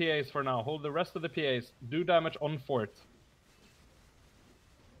rest of the PAs for now. Hold the rest of the PAs. Do damage on fort.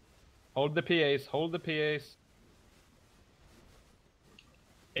 Hold the PAs. Hold the PAs.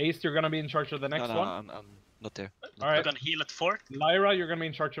 Ace, you're gonna be in charge of the next no, one. I'm not there. All right. I'm gonna heal at fort. Lyra, you're gonna be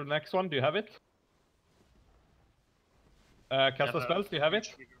in charge of the next one. Do you have it? Casta spells, do you have it?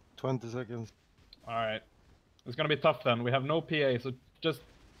 20 seconds. Alright. It's gonna be tough then. We have no PA, so just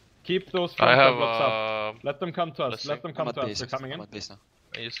keep those I front have blocks up. Let them come to us. blessing. Let them come to us. They're coming in. I'm at base now.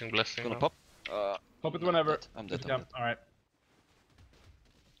 I'm using blessing. Gonna now. pop. Pop it No, whenever. I'm dead. Alright.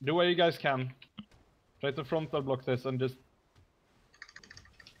 Do what you guys can. Try to frontal block this and just...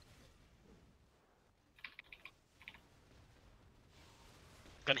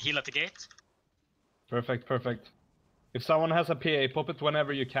 Gonna heal at the gate. Perfect, perfect. If someone has a PA, pop it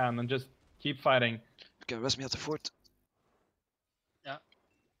whenever you can and just keep fighting. You can rest me at the fort. Yeah.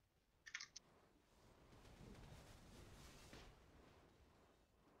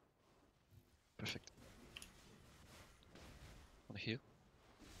 Perfect. Wanna heal?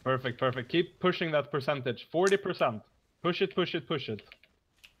 Perfect, perfect. Keep pushing that percentage. 40%. Push it, push it, push it.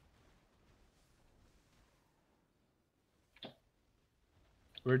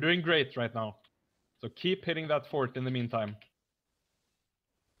 We're doing great right now. So keep hitting that fort in the meantime.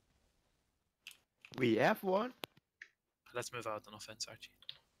 We have one. Let's move out on offense, Archie.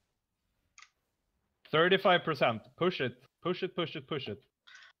 35%. Push it. Push it, push it, push it.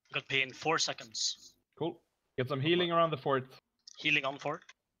 Got PA in 4 seconds. Cool. Get some healing around the fort. Healing on fort.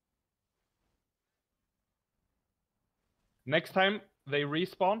 Next time they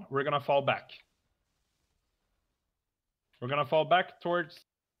respawn, we're gonna fall back. We're gonna fall back towards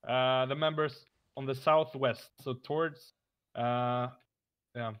the members on the southwest. So towards yeah.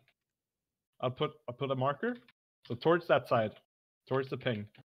 I'll put a marker. So towards that side. Towards the ping.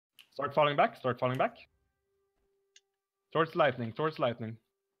 Start falling back, start falling back. Towards lightning, towards lightning.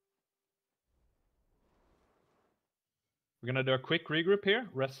 We're gonna do a quick regroup here,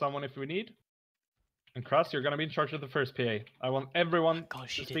 rest someone if we need. And Cross, you're gonna be in charge of the first PA. I want everyone God,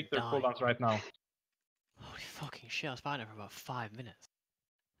 she to speak their didn't die. cooldowns right now. Holy fucking shit, I was fighting her for about 5 minutes.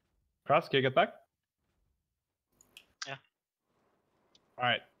 Cross, can you get back? Yeah.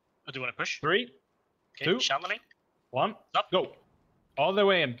 Alright. Do you wanna push? 3, Okay, 2, channeling. 1, Stop. go! All the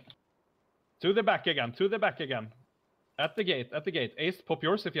way in. To the back again, to the back again. At the gate, at the gate. Ace, pop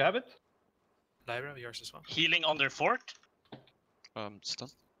yours if you have it. Lyra, yours as well. Healing on their fort. Stun.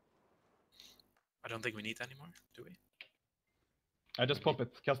 I don't think we need any more, do we? I just pop it,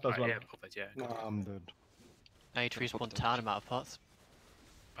 cast as well. Yeah, pop it, yeah. No, I'm dead. I need to respawn town, I'm out of pots.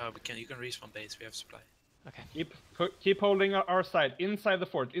 You can respawn base, we have supply. Okay. Keep holding our side, inside the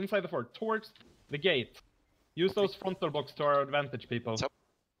fort, towards the gate. Use those frontal blocks to our advantage, people.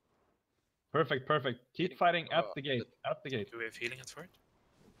 Perfect, perfect. Keep fighting at the gate, at the gate. Do we have healing at fort?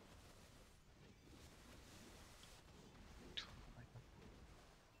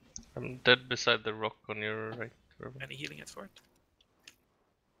 I'm dead beside the rock on your right. Any healing at fort?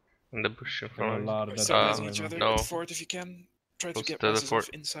 In the bush in There are a front. lot of dead Stabilizing people each right other no. at the fort if you can. Try to Close get to the reses fort. off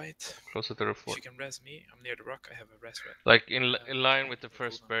inside. Closer to the If fort. you can res me, I'm near the rock, I have a res red. Like in line with the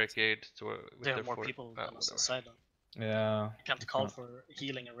first barricade to with There the are more fort. people Ah, on the whatever. side. Yeah. I can't call for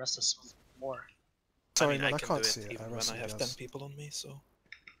healing and rests more. Sorry, I mean, man, I can can't do see it it. even I when wrestled I have with 10 us. people on me, so...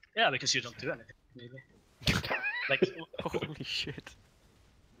 Yeah, because you don't do anything, maybe. Like, Holy shit.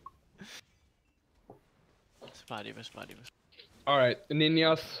 Spidey. Alright,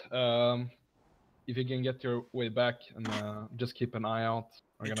 ninjas, if you can get your way back and just keep an eye out.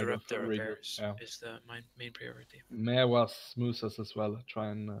 We're gonna go Interrupt for their a regroup. repairs Yeah. is my main priority. Mewas, Musas as well. Try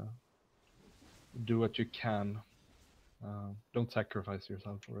and do what you can. Don't sacrifice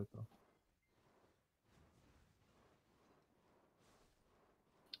yourself for it though.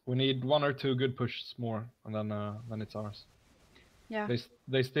 We need 1 or 2 good pushes more, and then it's ours. Yeah.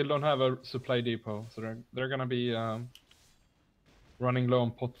 They still don't have a supply depot, so they're gonna be running low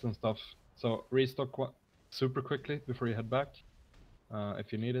on pots and stuff. So restock super quickly before you head back,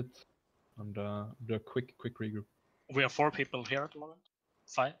 if you need it, and do a quick regroup. We have 4 people here at the moment.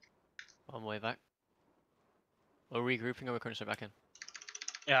 5. On way back. We're regrouping or we're going to back in?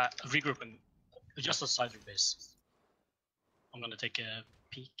 Yeah, regrouping. Just outside your base. I'm gonna take a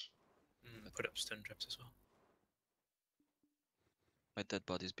peek. Put up stun traps as well. My dead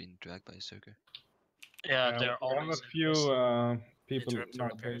body's being dragged by a circle. Yeah, they're we have always a few people. Interrupt the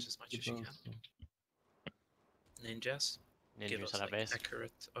repairs as much as you can. Ninjas. Give Ninjas us at our base.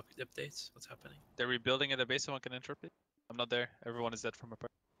 accurate updates. What's happening? They're rebuilding at their base. Someone can interrupt it. I'm not there. Everyone is dead from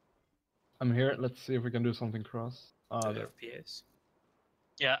apart. I'm here. Let's see if we can do something cross. Do There. they have PAs?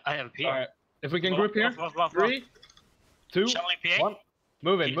 Yeah, I have a P. Alright, if we can group here. 3, 2, Channeling PA. 1.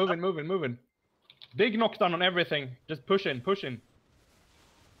 Move in. Big knockdown on everything. Just push in.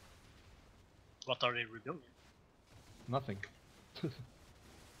 What are they rebuilding? Nothing.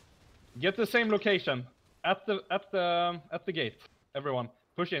 Get the same location at the gate. Everyone,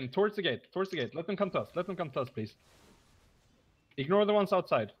 push in towards the gate. Let them come to us, please. Ignore the ones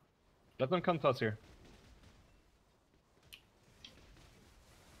outside. Let them come to us here.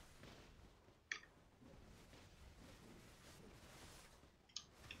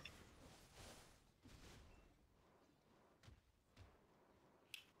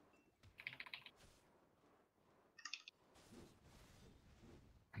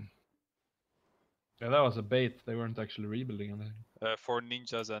 Yeah, that was a bait. They weren't actually rebuilding anything. 4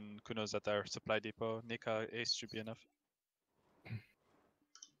 ninjas and Kunos at our supply depot. Nika, Ace should be enough.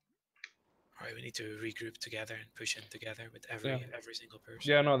 Alright, we need to regroup together and push in together with every single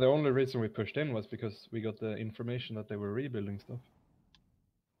person. Yeah, no, the only reason we pushed in was because we got the information that they were rebuilding stuff.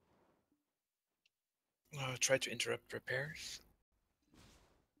 Try to interrupt repairs.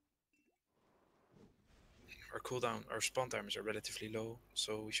 Our cooldown, our spawn timers are relatively low,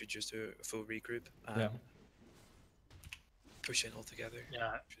 so we should just do a full regroup and push in all together.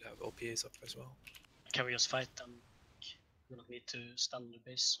 Yeah. Should have OPAs up as well. Can we just fight them? We don't need to stand on the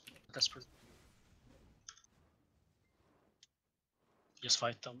base. Desperate. Just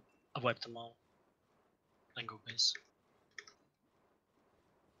fight them. Wipe them all. Then go base.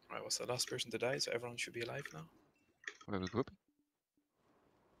 Alright, was the last person to die, so everyone should be alive now. Where are we grouping?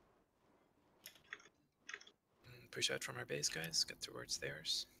 Push out from our base, guys. Get towards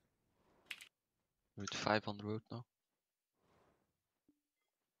theirs. We're at 5 on the road now.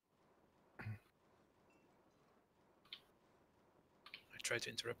 I try to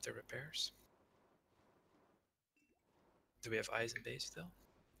interrupt their repairs. Do we have eyes in base still?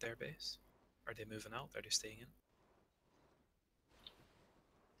 Their base? Are they moving out? Are they staying in?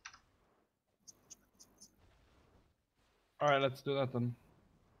 Alright, let's do that then.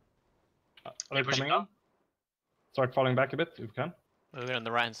 Are they pushing coming in? Start falling back a bit if we can. Are we going on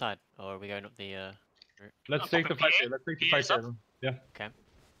the right hand side, or are we going up the route? Let's take the fight here. Yeah. Okay.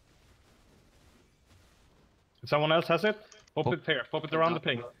 If someone else has it, pop it here. Pop it around the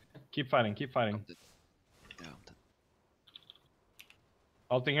ping. Keep fighting. Yeah, I'm dead.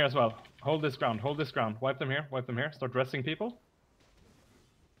 Ulting here as well. Hold this ground. Wipe them here. Start resting people.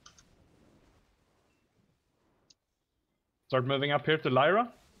 Start moving up here to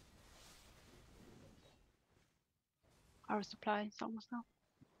Lyra. Our supply is almost out.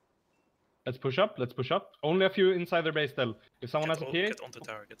 Let's push up. Only a few inside their base still. If someone has a PA... Get onto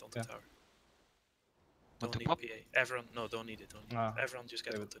tower, tower. Don't need pop? PA. Everyone, no, don't need it. Everyone just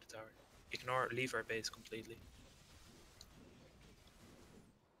get onto the tower. Leave our base completely.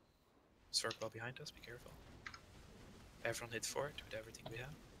 Circle behind us, be careful. Everyone hit fort with everything we have.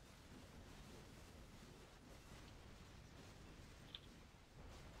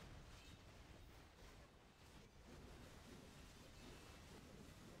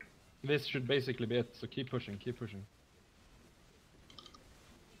 This should basically be it, so keep pushing.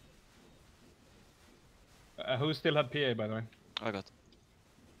 Who still had PA, by the way? I got.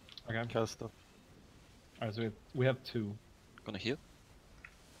 Okay. Cast up. Alright, so we have 2. Gonna heal.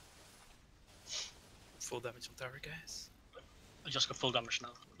 Full damage on tower, guys. I just got full damage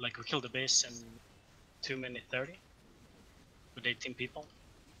now. Like, we killed the base in 2 minutes 30. With 18 people.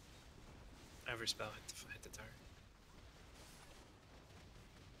 Every spell hit the tower.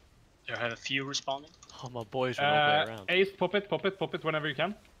 There have a few respawning. Oh, my boys are all the way around. Ace, pop it whenever you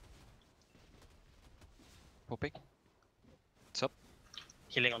can. Popping. What's up?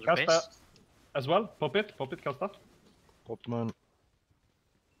 Healing on the Cast base. as well. Pop it, Kasta. Pop man.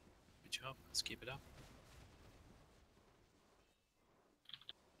 Good job. Let's keep it up.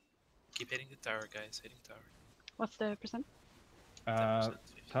 Keep hitting the tower, guys. Hitting tower. What's the percent?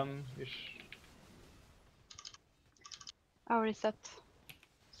 10-ish. Our is at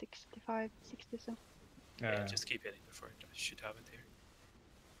 65, 60 so. Yeah, just keep hitting before it should have it here.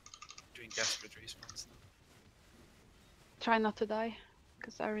 Doing desperate respawns now. Try not to die,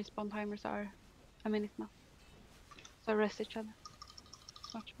 because our respawn timers are a minute now. So rest each other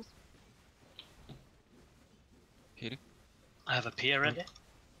as much as possible. Healing. I have a P ready.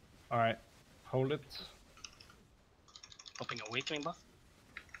 Alright, hold it. Popping a weakling buff.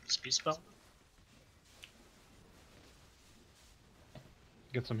 Speed spell.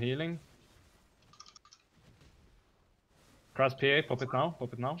 Get some healing. Cross PA, pop it now,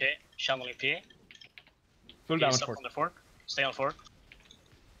 Okay, channeling PA. Full P is damage up for on the fork. Stay on fork.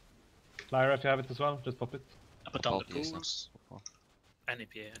 Lyra, if you have it as well, just pop it. I put down the pools. Any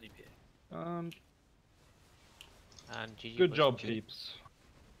PA, any PA. And GG Good boys. job, peeps.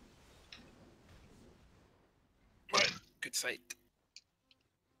 Right, good fight.